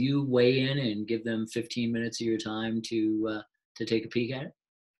 will you weigh in and give them 15 minutes of your time to take a peek at it?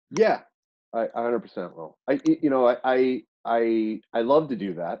 Yeah, I 100% will. I love to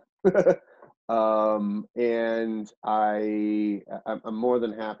do that. And I'm more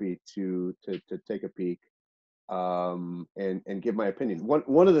than happy to take a peek, and give my opinion.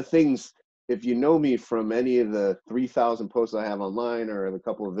 One of the things, if you know me from any of the 3,000 posts I have online or the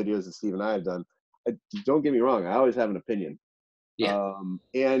couple of videos that Steve and I have done, don't get me wrong, I always have an opinion. Yeah.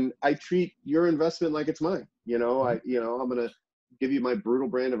 And I treat your investment like it's mine. Mhm. I'm going to give you my brutal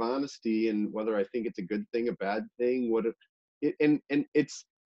brand of honesty, and whether I think it's a good thing, a bad thing, and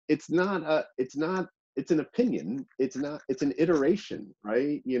it's an opinion. It's an iteration,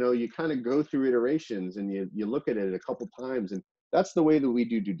 right? You kind of go through iterations, and you look at it a couple times, and that's the way that we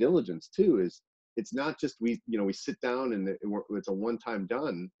do due diligence too. Is it's not just we sit down and it's a one-time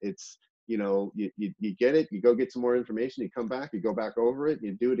done. It's you get it, you go get some more information, you come back, you go back over it,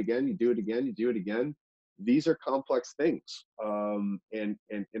 you do it again, you do it again, you do it again. These are complex things, and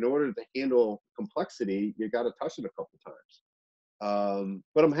in order to handle complexity, you got to touch it a couple times.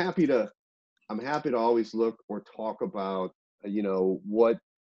 But I'm happy to always look or talk about what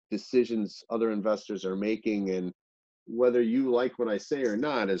decisions other investors are making, and whether you like what I say or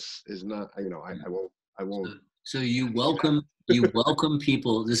not is not, I won't So you welcome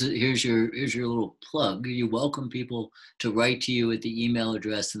people. Here's your little plug. You welcome people to write to you at the email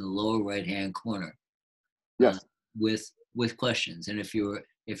address in the lower right hand corner. uh, Yes. with questions. And if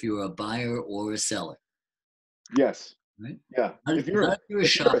you're a buyer or a seller, Yes. right? Yeah. Not, not if you're a If you're a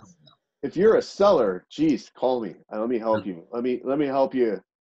shopper. if you're a seller, geez, call me. Let me No. help you. Let me help you.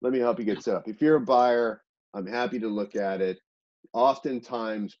 Let me help you get set up. If you're a buyer, I'm happy to look at it.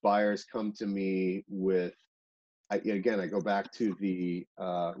 Oftentimes, buyers come to me with, again, I go back to the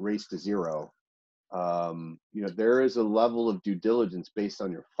race to zero. There is a level of due diligence based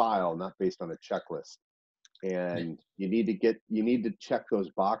on your file, not based on a checklist. Right. And you need to check those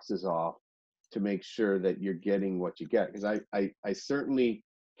boxes off to make sure that you're getting what you get. Because I certainly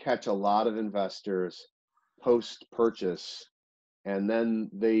catch a lot of investors post purchase, and then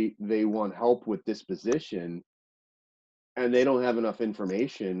they want help with disposition, and they don't have enough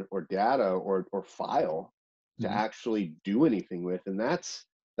information or data or file to Mhm. actually do anything with. And that's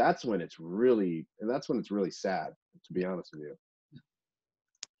when it's really sad, to be honest with you.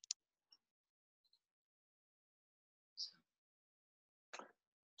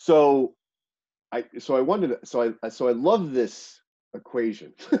 So I love this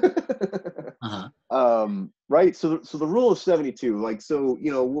equation. Uh-huh. Right. So the rule of 72, like, so,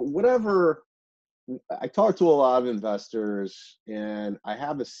 whatever. I talk to a lot of investors, and I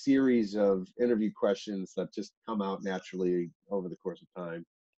have a series of interview questions that just come out naturally over the course of time.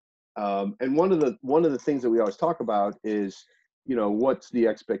 And one of the things that we always talk about is, what's the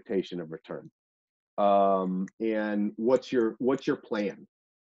expectation of return, and what's your plan.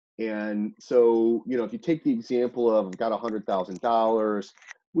 And so, if you take the example of, I've got $100,000,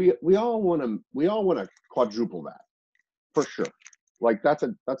 we all want to quadruple that for sure. Like, that's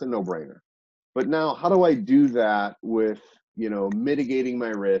a no-brainer. But now, how do I do that with, mitigating my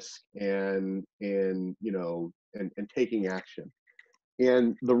risk and taking action?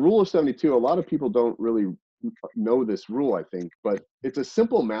 And the rule of 72, a lot of people don't really know this rule, I think, but it's a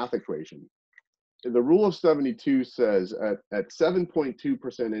simple math equation. The rule of 72 says at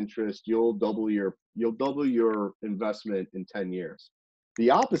 7.2% interest, you'll double your investment in 10 years. The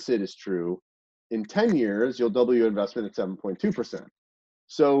opposite is true. In 10 years, you'll double your investment at 7.2%.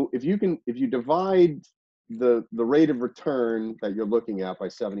 So if you divide the rate of return that you're looking at by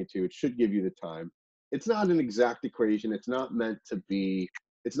 72, it should give you the time. It's not an exact equation. It's not an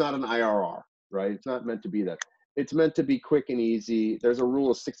IRR, right? It's not meant to be that. It's meant to be quick and easy. There's a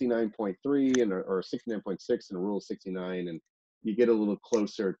rule of 69.3 or 69.6 and a rule of 69, and you get a little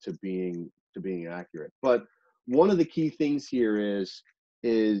closer to being accurate. But one of the key things here is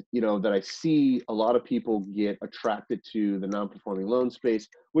that I see a lot of people get attracted to the non-performing loan space,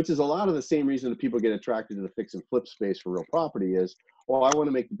 which is a lot of the same reason that people get attracted to the fix and flip space for real property is, well, I want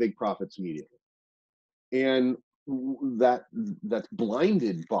to make the big profits immediately. And that's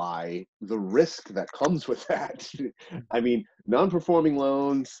blinded by the risk that comes with that. I mean, non-performing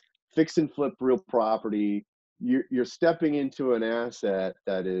loans, fix and flip real property, you're stepping into an asset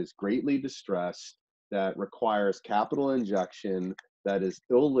that is greatly distressed, that requires capital injection, that is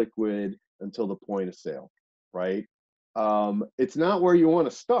illiquid until the point of sale, right? It's not where you want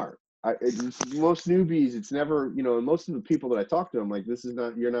to start. Most newbies, it's never, and most of the people that I talk to, I'm like,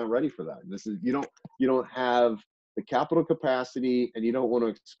 you're not ready for that. You don't have the capital capacity, and you don't want to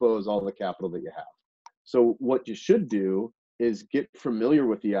expose all the capital that you have. So what you should do is get familiar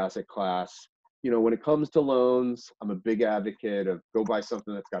with the asset class. When it comes to loans, I'm a big advocate of go buy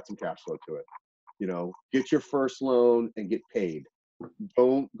something that's got some cash flow to it. Get your first loan and get paid.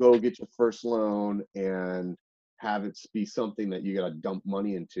 Don't go get your first loan and have it be something that you got to dump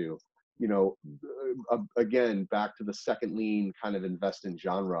money into. Again, back to the second lien kind of invest in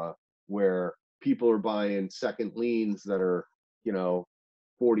genre, where people are buying second liens that are,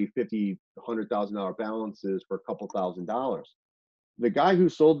 40, 50, $100,000 balances for a couple $1,000. The guy who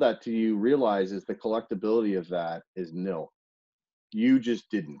sold that to you realizes the collectability of that is nil. You just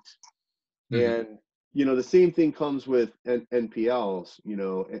didn't. Mhm. And the same thing comes with NPLs.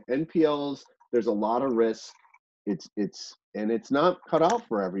 NPLs, there's a lot of risk. It's not cut out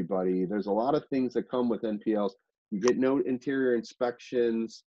for everybody. There's a lot of things that come with NPLs. You get no interior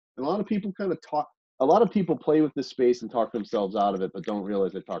inspections, and a lot of people play with this space and talk themselves out of it, but don't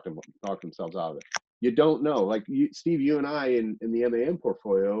realize they talk themselves out of it. You don't know. Like Steve, you and I in the MAN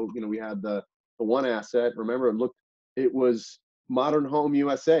portfolio, we had the one asset. Remember, it was Modern Home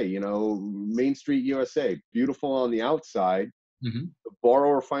USA, Main Street USA, beautiful on the outside. Mhm. The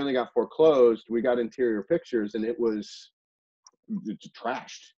borrower finally got foreclosed. We got interior pictures, and it's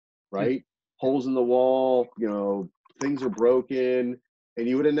trashed, Yeah. right? Holes in the wall, things are broken. And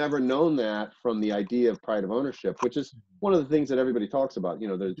you would have never known that from the idea of pride of ownership, which is one of the things that everybody talks about. You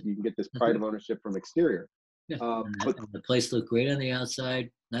can get this That's pride right. of ownership from exterior. Yeah. Uh, And but the place looked great on the outside.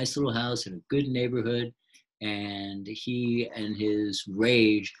 Nice little house in a good neighborhood, and he and his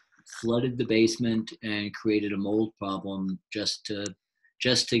rage flooded the basement and created a mold problem just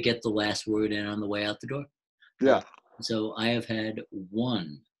to get the last word in on the way out the door. Uh, Yeah. so I have had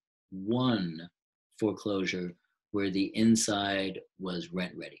one foreclosure where the inside was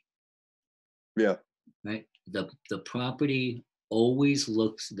rent ready, Yeah. right? The property always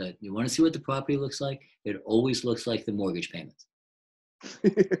looks that you want to see what the property looks like. It always looks like the mortgage payments.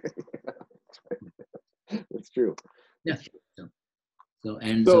 It's true. Yeah. It's true. So,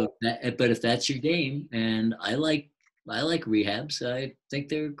 so So that, but if that's your game, and I like rehabs, I think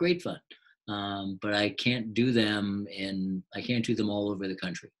they're great fun. But I can't do them all over the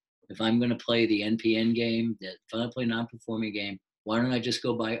country. If I'm going to play the NPN game, if I'm going to play non-performing game, why don't I just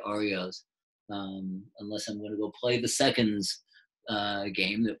go buy REOs? Unless I'm going to go play the seconds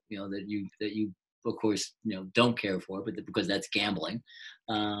game that you of course don't care for, but because that's gambling,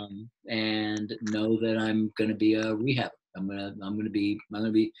 and know that I'm going to be a rehab. I'm gonna be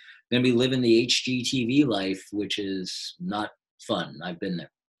living the HGTV life, which is not fun. I've been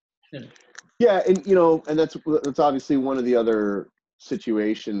there. Yeah. yeah, and and that's obviously one of the other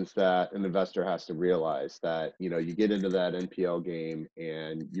situations that an investor has to realize, that you get into that NPL game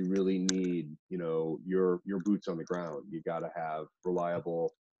and you really need your boots on the ground. You got to have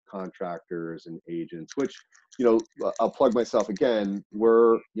reliable contractors and agents, which I'll plug myself again.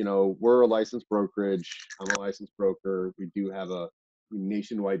 We're a licensed brokerage. I'm a licensed broker. We do have a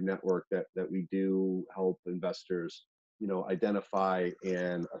nationwide network that we do help investors identify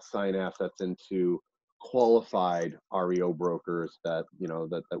and assign assets into qualified REO brokers that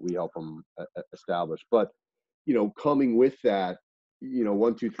we help them establish. But coming with that,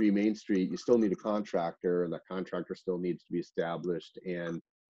 123 Main Street, you still need a contractor, and that contractor still needs to be established. And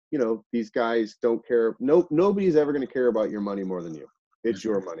these guys don't care. Nobody's ever going to care about your money more than you. It's That's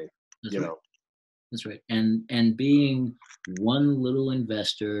your right. money. That's You right. know. That's right. And being one little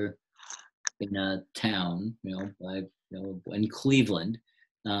investor in a town, in Cleveland,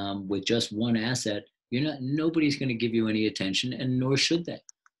 with just one asset, nobody's going to give you any attention, and nor should they.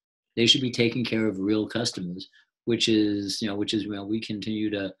 They should be taking care of real customers, which is we continue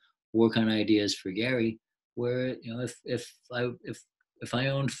to work on ideas for Gary, where if I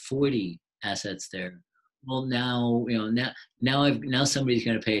owned 40 assets there, well, now somebody's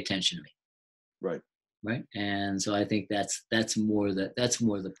going to pay attention to me, Right. right? And so I think that's more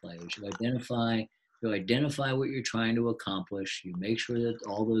the play. You identify what you're trying to accomplish. You make sure that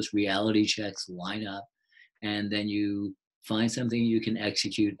all those reality checks line up, and then you find something you can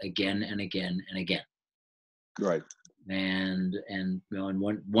execute again and again and again. Right. And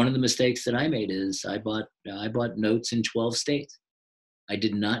one of the mistakes that I made is I bought notes in 12 states. I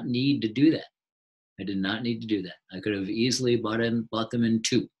did not need to do that. I did not need to do that. I could have easily bought them in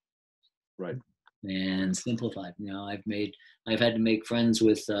two Right. and simplified. I've had to make friends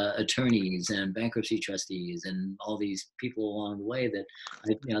with attorneys and bankruptcy trustees and all these people along the way that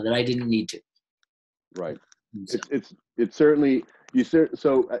I didn't need to. Right. And so, It's certainly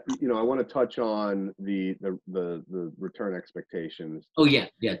so I want to touch on the return expectations. oh yeah,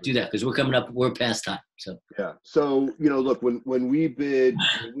 do that because we're past time. So Yeah. So look, when we bid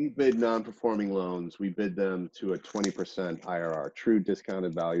non-performing loans, we bid them to a 20% IRR, true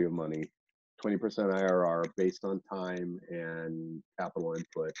discounted value of money, 20% IRR based on time and capital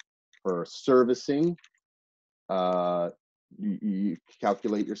input. For servicing, uh, you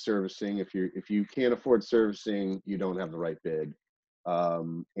calculate your servicing. If you can't afford servicing, you don't have the right bid,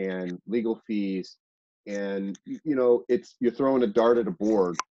 and legal fees, and it's you're throwing a dart at a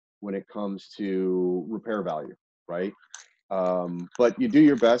board when it comes to repair value, right? But you do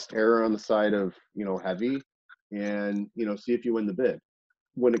your best, err on the side of heavy, and see if you win the bid.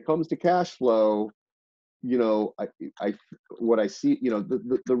 When it comes to cash flow, you know, I, I, what I see,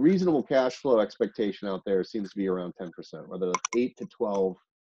 the reasonable cash flow expectation out there seems to be around 10%, whether it's 8 to 12,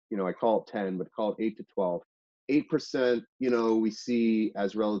 I call it 10, but call it 8 to 12. 8%, we see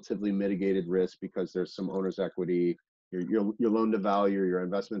as relatively mitigated risk because there's some owner's equity. Your loan to value, your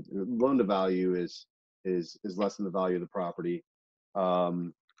investment loan to value is less than the value of the property.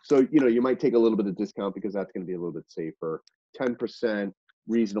 So, you might take a little bit of discount because that's going to be a little bit safer. 10%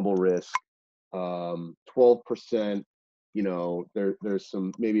 reasonable risk. 12%, there's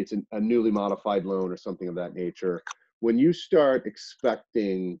some, maybe it's a newly modified loan or something of that nature. When you start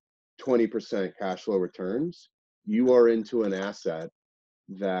expecting 20% cash flow returns, you are into an asset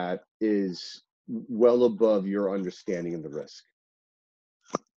that is well above your understanding of the risk,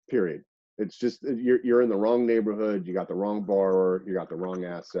 period. It's just you're in the wrong neighborhood, you got the wrong borrower, you got the wrong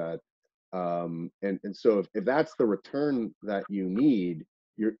asset. And so if that's the return that you need,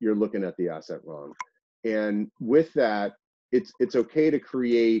 you're looking at the asset wrong. And with that, it's okay to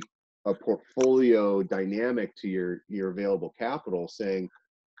create a portfolio dynamic to your available capital, saying,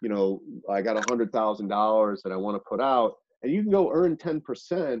 you know, I got $100,000 that I want to put out, and you can go earn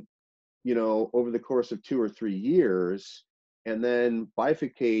 10%, you know, over the course of 2 or 3 years, and then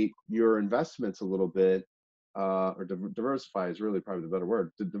bifurcate your investments a little bit, or diversify is really probably the better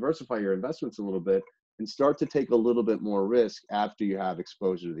word. To diversify your investments a little bit and start to take a little bit more risk after you have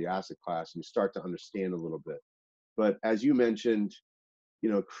exposure to the asset class and you start to understand a little bit. But as you mentioned,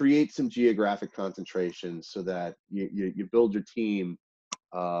 you know, create some geographic concentration so that you build your team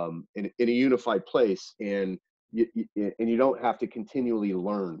in a unified place, and you don't have to continually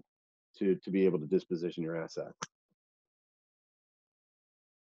learn to be able to disposition your asset.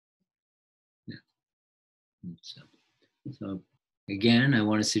 Yeah. So, so again, I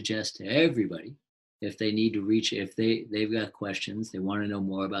want to suggest to everybody, if they need to reach, if they've got questions, they want to know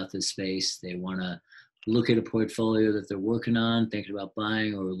more about this space, they want to look at a portfolio that they're working on, thinking about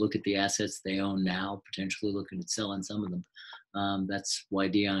buying, or look at the assets they own now, potentially looking at selling some of them. That's why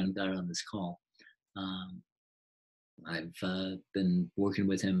Dion got on this call. Um, I've been working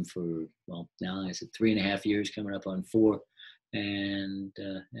with him for, well, now I said 3.5 years, coming up on 4, and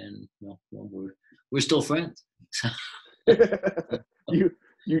well, we're still friends. you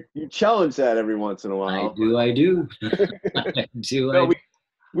you challenge that every once in a I while, do, I do, I do, no, I do.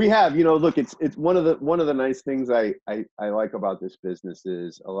 we have, you know, look, it's one of the nice things I like about this business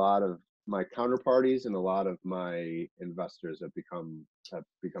is a lot of my counterparties and a lot of my investors have become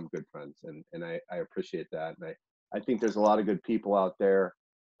good friends, and I appreciate that, and I think there's a lot of good people out there.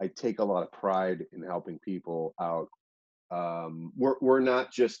 I take a lot of pride in helping people out. We're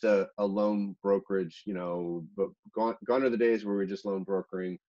not just a loan brokerage, you know, but gone are the days where we're just loan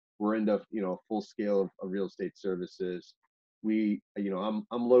brokering. We're into, you know, full scale of real estate services. You know,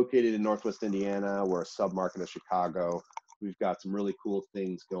 I'm located in Northwest Indiana. We're a submarket of Chicago. We've got some really cool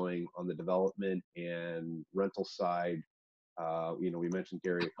things going on the development and rental side. You know, we mentioned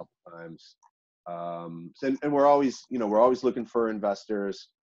Gary a couple times. And we're always, you know, we're always looking for investors.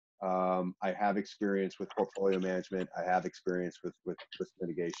 I have experience with portfolio management. I have experience with risk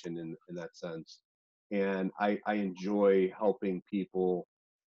mitigation in that sense, and I enjoy helping people,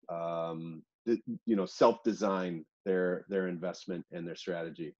 you know, self-design their investment and their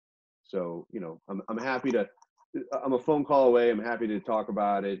strategy. So, you know, I'm happy to. I'm a phone call away. I'm happy to talk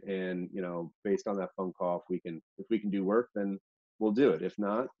about it, and, you know, based on that phone call, if we can do work, then we'll do it. If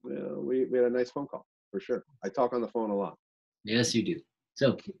not, we had a nice phone call for sure. I talk on the phone a lot. Yes, you do.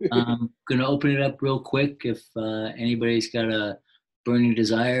 So I'm going to open it up real quick. If anybody's got a burning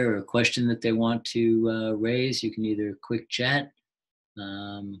desire or a question that they want to raise, you can either quick chat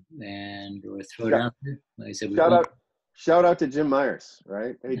and or throw it Shout, out there. Like I said, we shout won't. out shout out to Jim Myers,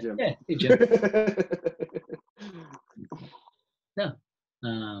 right? Hey, Jim. Yeah, hey Jim. No.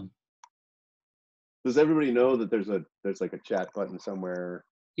 Um, Does everybody know that there's like a chat button somewhere?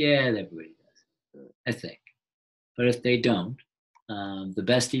 yeah, everybody does, I think. But if they don't, the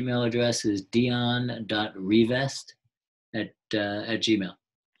best email address is dion.revest at gmail.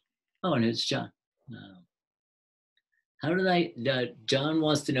 Oh, and it's John. Um, how did John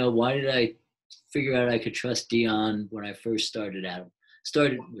wants to know, why did I figure out I could trust Dion when I first started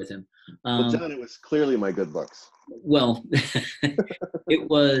with him? Well, John, it was clearly my good books. Well, it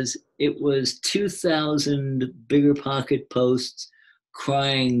was 2,000 bigger pocket posts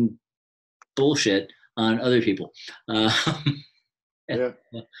crying bullshit on other people. Yeah.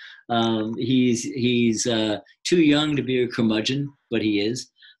 He's too young to be a curmudgeon, but he is.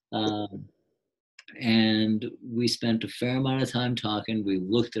 Um, and we spent a fair amount of time talking. We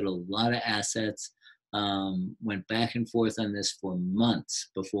looked at a lot of assets, went back and forth on this for months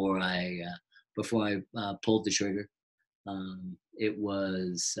before I pulled the trigger. It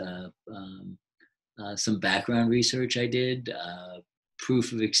was some background research I did,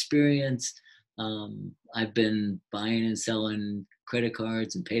 proof of experience. I've been buying and selling credit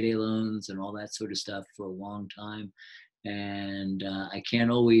cards and payday loans and all that sort of stuff for a long time, and I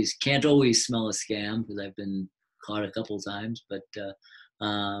can't always smell a scam because I've been caught a couple times. But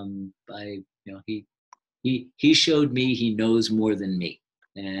he showed me he knows more than me,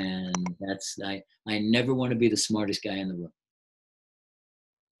 and I never want to be the smartest guy in the room.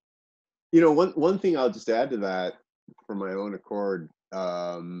 You know, one thing I'll just add to that for my own accord,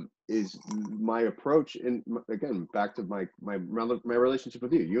 is my approach. And again, back to my relationship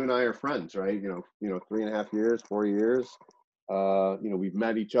with you. You and I are friends, right? You know, 3.5 years, 4 years. You know, we've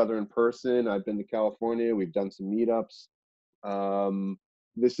met each other in person. I've been to California. We've done some meetups.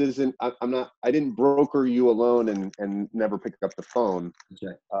 this isn't, I'm not, I didn't broker you alone and never pick up the phone. That's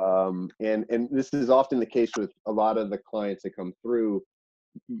right. And this is often the case with a lot of the clients that come through.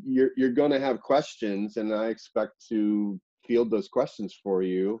 You're going to have questions, and I expect to field those questions for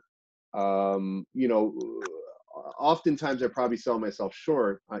you. You know, oftentimes I probably sell myself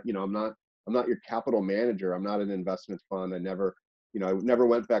short. You know, I'm not your capital manager. I'm not an investment fund. I never, you know, I never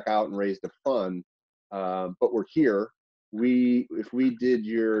went back out and raised a fund. But we're here. If we did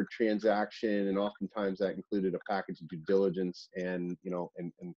your transaction, and oftentimes that included a package of due diligence and, you know,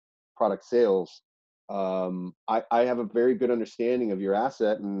 and product sales. I have a very good understanding of your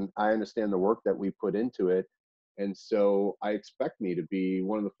asset, and I understand the work that we put into it. And so I expect me to be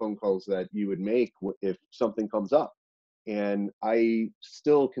one of the phone calls that you would make if something comes up. And I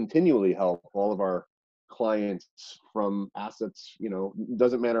still continually help all of our clients from assets, you know,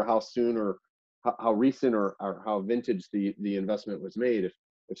 doesn't matter how soon or how recent or how vintage the investment was made.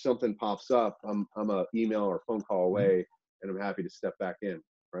 If something pops up, I'm a email or phone call Mhm. away, and I'm happy to step back in,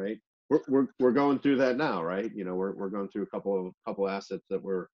 right? We're going through that now, right? You know, we're going through a couple assets that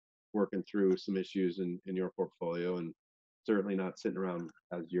we're working through some issues in your portfolio, and certainly not sitting around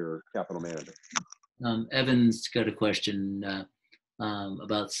as your capital manager. Evan's got a question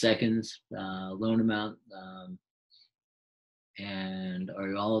about seconds, loan amount, and are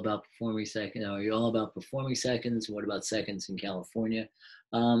you all about performing second? Are you all about performing seconds? What about seconds in California?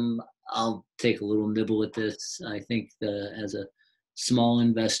 I'll take a little nibble at this. I think as a small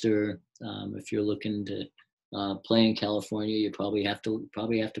investor, if you're looking to play in California, you probably have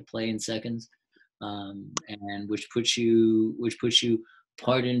to play in seconds, and which puts you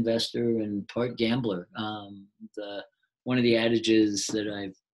part investor and part gambler. The One of the adages that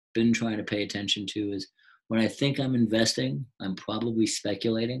I've been trying to pay attention to is when I think I'm investing, I'm probably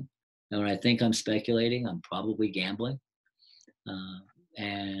speculating. And when I think I'm speculating, I'm probably gambling. Uh,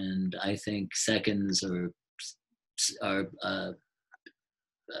 and I think seconds are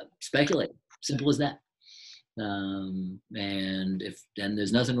speculating. Simple as that. And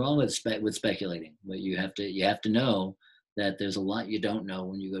there's nothing wrong with speculating, but you have to know that there's a lot you don't know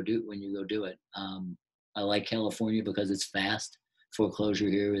when you go do it. I like California because it's fast. Foreclosure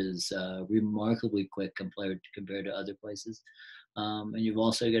here is remarkably quick compared to other places, and you've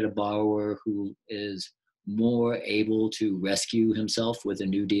also got a borrower who is more able to rescue himself with a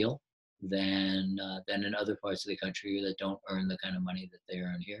new deal than in other parts of the country that don't earn the kind of money that they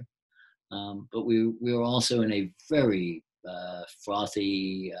earn here. But we are also in a very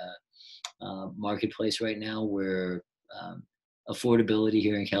frothy marketplace right now where affordability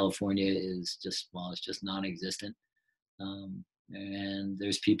here in California is just, well, it's just non-existent. And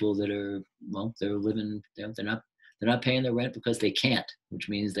there's people that are, well, they're living, they're not paying their rent because they can't, which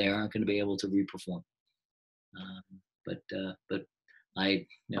means they aren't going to be able to reperform. But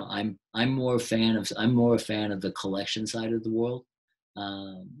I'm more a fan of the collection side of the world,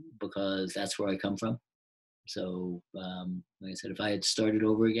 because that's where I come from. So, like I said, if I had started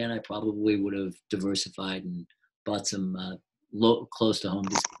over again, I probably would have diversified and bought some close to home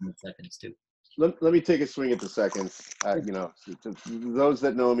discount seconds too. Let me take a swing at the seconds. You know, those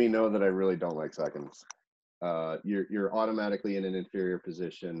that know me know that I really don't like seconds. You're automatically in an inferior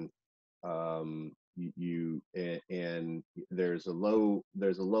position. And there's a low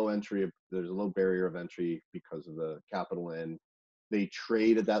entry, there's a low barrier of entry because of the capital N. They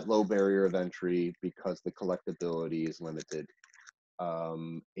trade at that low barrier of entry because the collectability is limited.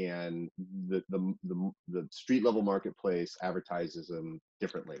 And the street level marketplace advertises them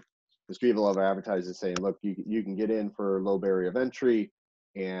differently. The street level advertises saying, look, you can get in for low barrier of entry,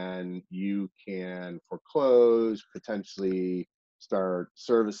 and you can foreclose, potentially start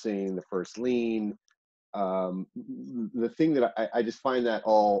servicing the first lien. The thing that I just find that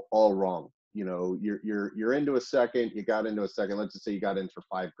all wrong. You know, you're into a second, you got into a second, let's just say you got in for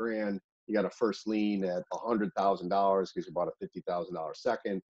 $5,000, you got a first lien at $100,000 because you bought a $50,000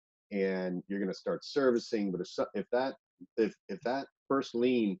 second, and you're going to start servicing. But if that first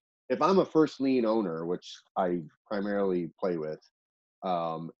lien, if I'm a first lien owner, which I primarily play with,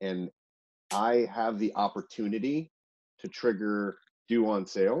 and I have the opportunity to trigger due on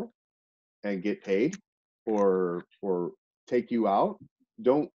sale and get paid, or take you out,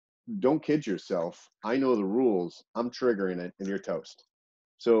 don't don't kid yourself. I know the rules. I'm triggering it, and you're toast.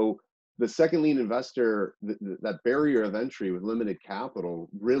 So the second lien investor, that barrier of entry with limited capital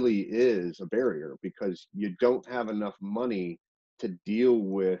really is a barrier because you don't have enough money to deal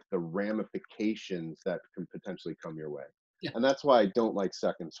with the ramifications that can potentially come your way. Yeah. And that's why I don't like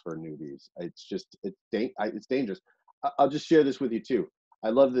seconds for newbies. It's just it's dangerous. I'll just share this with you too. I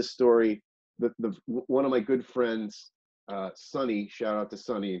love this story. One of my good friends, Sunny, shout out to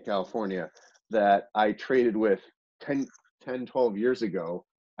Sunny in California, that I traded with 12 years ago.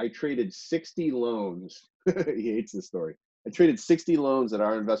 I traded 60 loans. He hates this story. I traded 60 loans that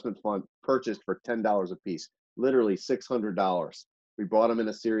our investment fund purchased for $10 a piece, literally $600. We bought them in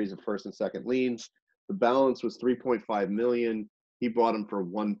a series of first and second liens. The balance was 3.5 million. He bought them for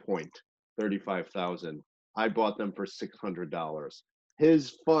 1.35 thousand. I bought them for $600.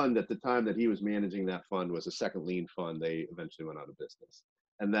 His fund at the time that he was managing that fund was a second lien fund. They eventually went out of business.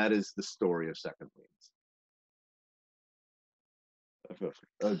 And that is the story of second liens.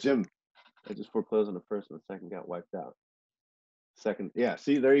 Jim, I just foreclosed on the first and the second got wiped out. Second, yeah,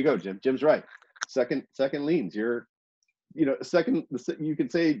 see, there you go, Jim. Jim's right. Second liens. You're, you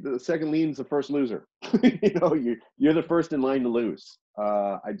could say the second lien's the first loser. You're the first in line to lose.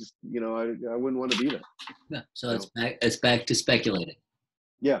 I just, I wouldn't want to be there. Yeah. So it's back to speculating.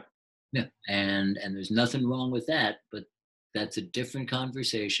 Yeah. Yeah. And there's nothing wrong with that, but that's a different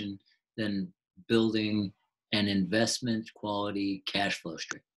conversation than building an investment quality cash flow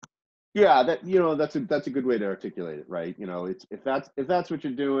stream. Yeah, that's a good way to articulate it, right? It's if that's what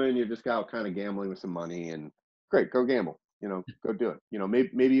you're doing, you're just out kind of gambling with some money, and great, go gamble. Go do it.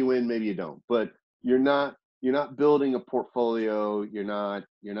 Maybe you win, maybe you don't, but you're not building a portfolio. You're not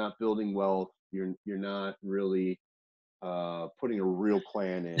building wealth. You're not really putting a real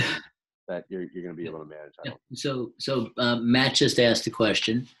plan in that you're going to be able to manage. I don't. So Matt just asked the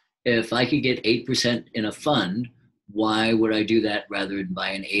question: if I could get 8% in a fund, why would I do that rather than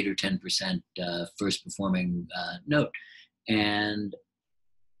buy an 8 or 10% first performing note? And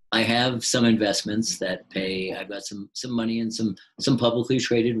I have some investments that pay. I've got some money in some publicly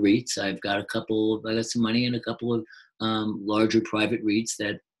traded REITs. I got some money in a couple of larger private REITs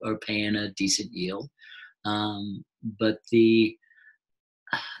that are paying a decent yield. But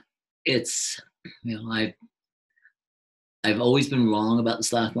I've always been wrong about the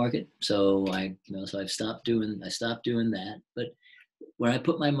stock market, so I've stopped doing that. But when I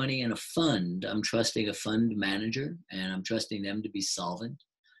put my money in a fund, I'm trusting a fund manager, and I'm trusting them to be solvent.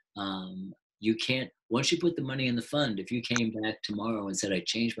 You can't, once you put the money in the fund, if you came back tomorrow and said, I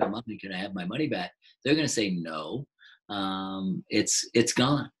changed my mind, can I have my money back? They're going to say no. It's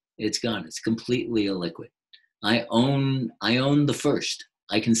gone. It's gone. It's completely illiquid. I own the first.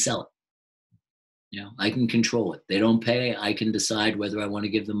 I can sell it. I can control it. They don't pay. I can decide whether I want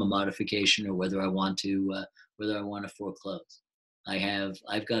to give them a modification or whether I want to foreclose.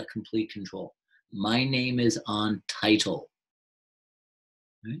 I've got complete control. My name is on title,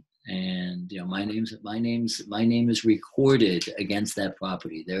 right? And my name is recorded against that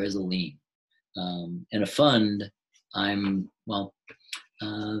property. There is a lien. In a fund, like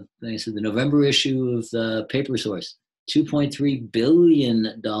I said, the November issue of the Paper Source, $2.3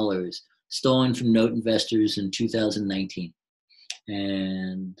 billion stolen from note investors in 2019.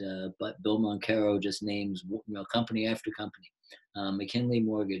 And but Bill Moncaro just names company after company. McKinley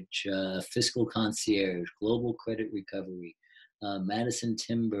Mortgage, Fiscal Concierge, Global Credit Recovery, Madison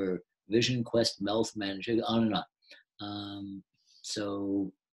Timber, Vision Quest Wealth Manager, on and on.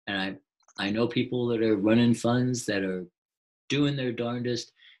 And I know people that are running funds that are doing their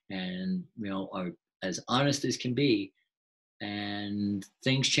darndest and are as honest as can be, and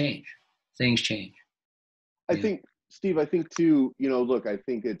things change. I think, Steve, too, look, I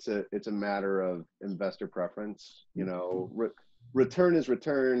think it's a matter of investor preference. Return is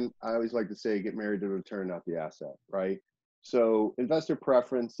return. I always like to say, get married to the return, not the asset, right? So investor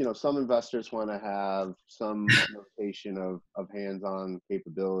preference, some investors want to have some notation of hands-on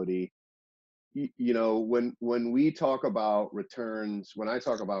capability. When we talk about returns, when I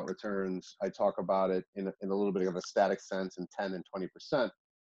talk about returns, I talk about it in a little bit of a static sense in 10 and 20%.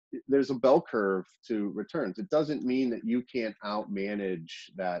 There's a bell curve to returns. It doesn't mean that you can't outmanage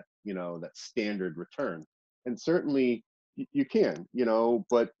that, that standard return. And certainly you can,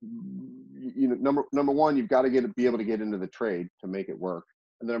 but number one, you've got to be able to get into the trade to make it work.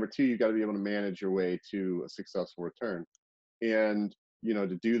 And then number two, you've got to be able to manage your way to a successful return. And,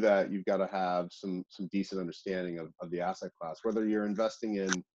 to do that, you've got to have some decent understanding of the asset class, whether you're investing in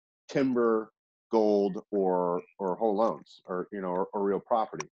timber, gold, or whole loans, or real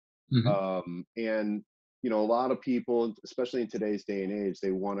property. Mm-hmm. And a lot of people, especially in today's day and age,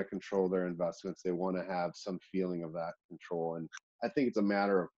 they want to control their investments. They want to have some feeling of that control. And I think it's a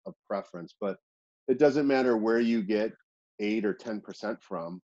matter of preference, but it doesn't matter where you get 8 or 10%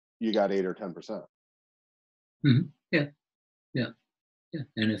 from, you got 8 or 10%. Mm-hmm. Yeah.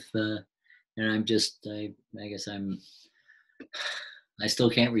 And if, and I guess I still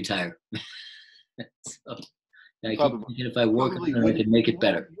can't retire. So I keep thinking if I work on it, I could make it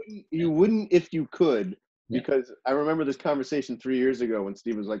better. You wouldn't if you could, because I remember this conversation 3 years ago when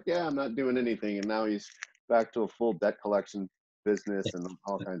Steve was like, "Yeah, I'm not doing anything," and now he's back to a full debt collection business and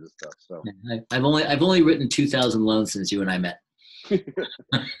all kinds of stuff. So I've only written 2,000 loans since you and I met.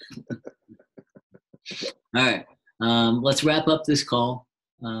 All right. Let's wrap up this call.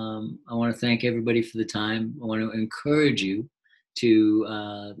 I want to thank everybody for the time. I want to encourage you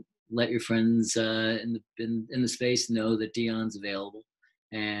to let your friends in the space know that Dion's available,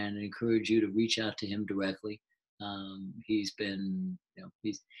 and encourage you to reach out to him directly. He's been,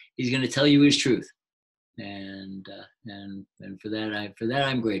 he's going to tell you his truth, and for that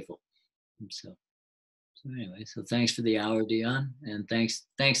I'm grateful. So anyway, so thanks for the hour, Dion, and thanks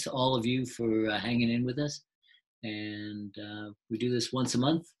to all of you for hanging in with us. And we do this once a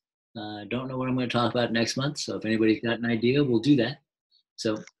month. Don't know what I'm going to talk about next month, so if anybody's got an idea, we'll do that.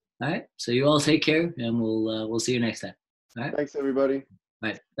 So, all right. So you all take care, and we'll see you next time. All right. Thanks, everybody. All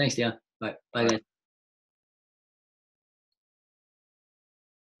right. Thanks, Dion. Bye. Bye, guys.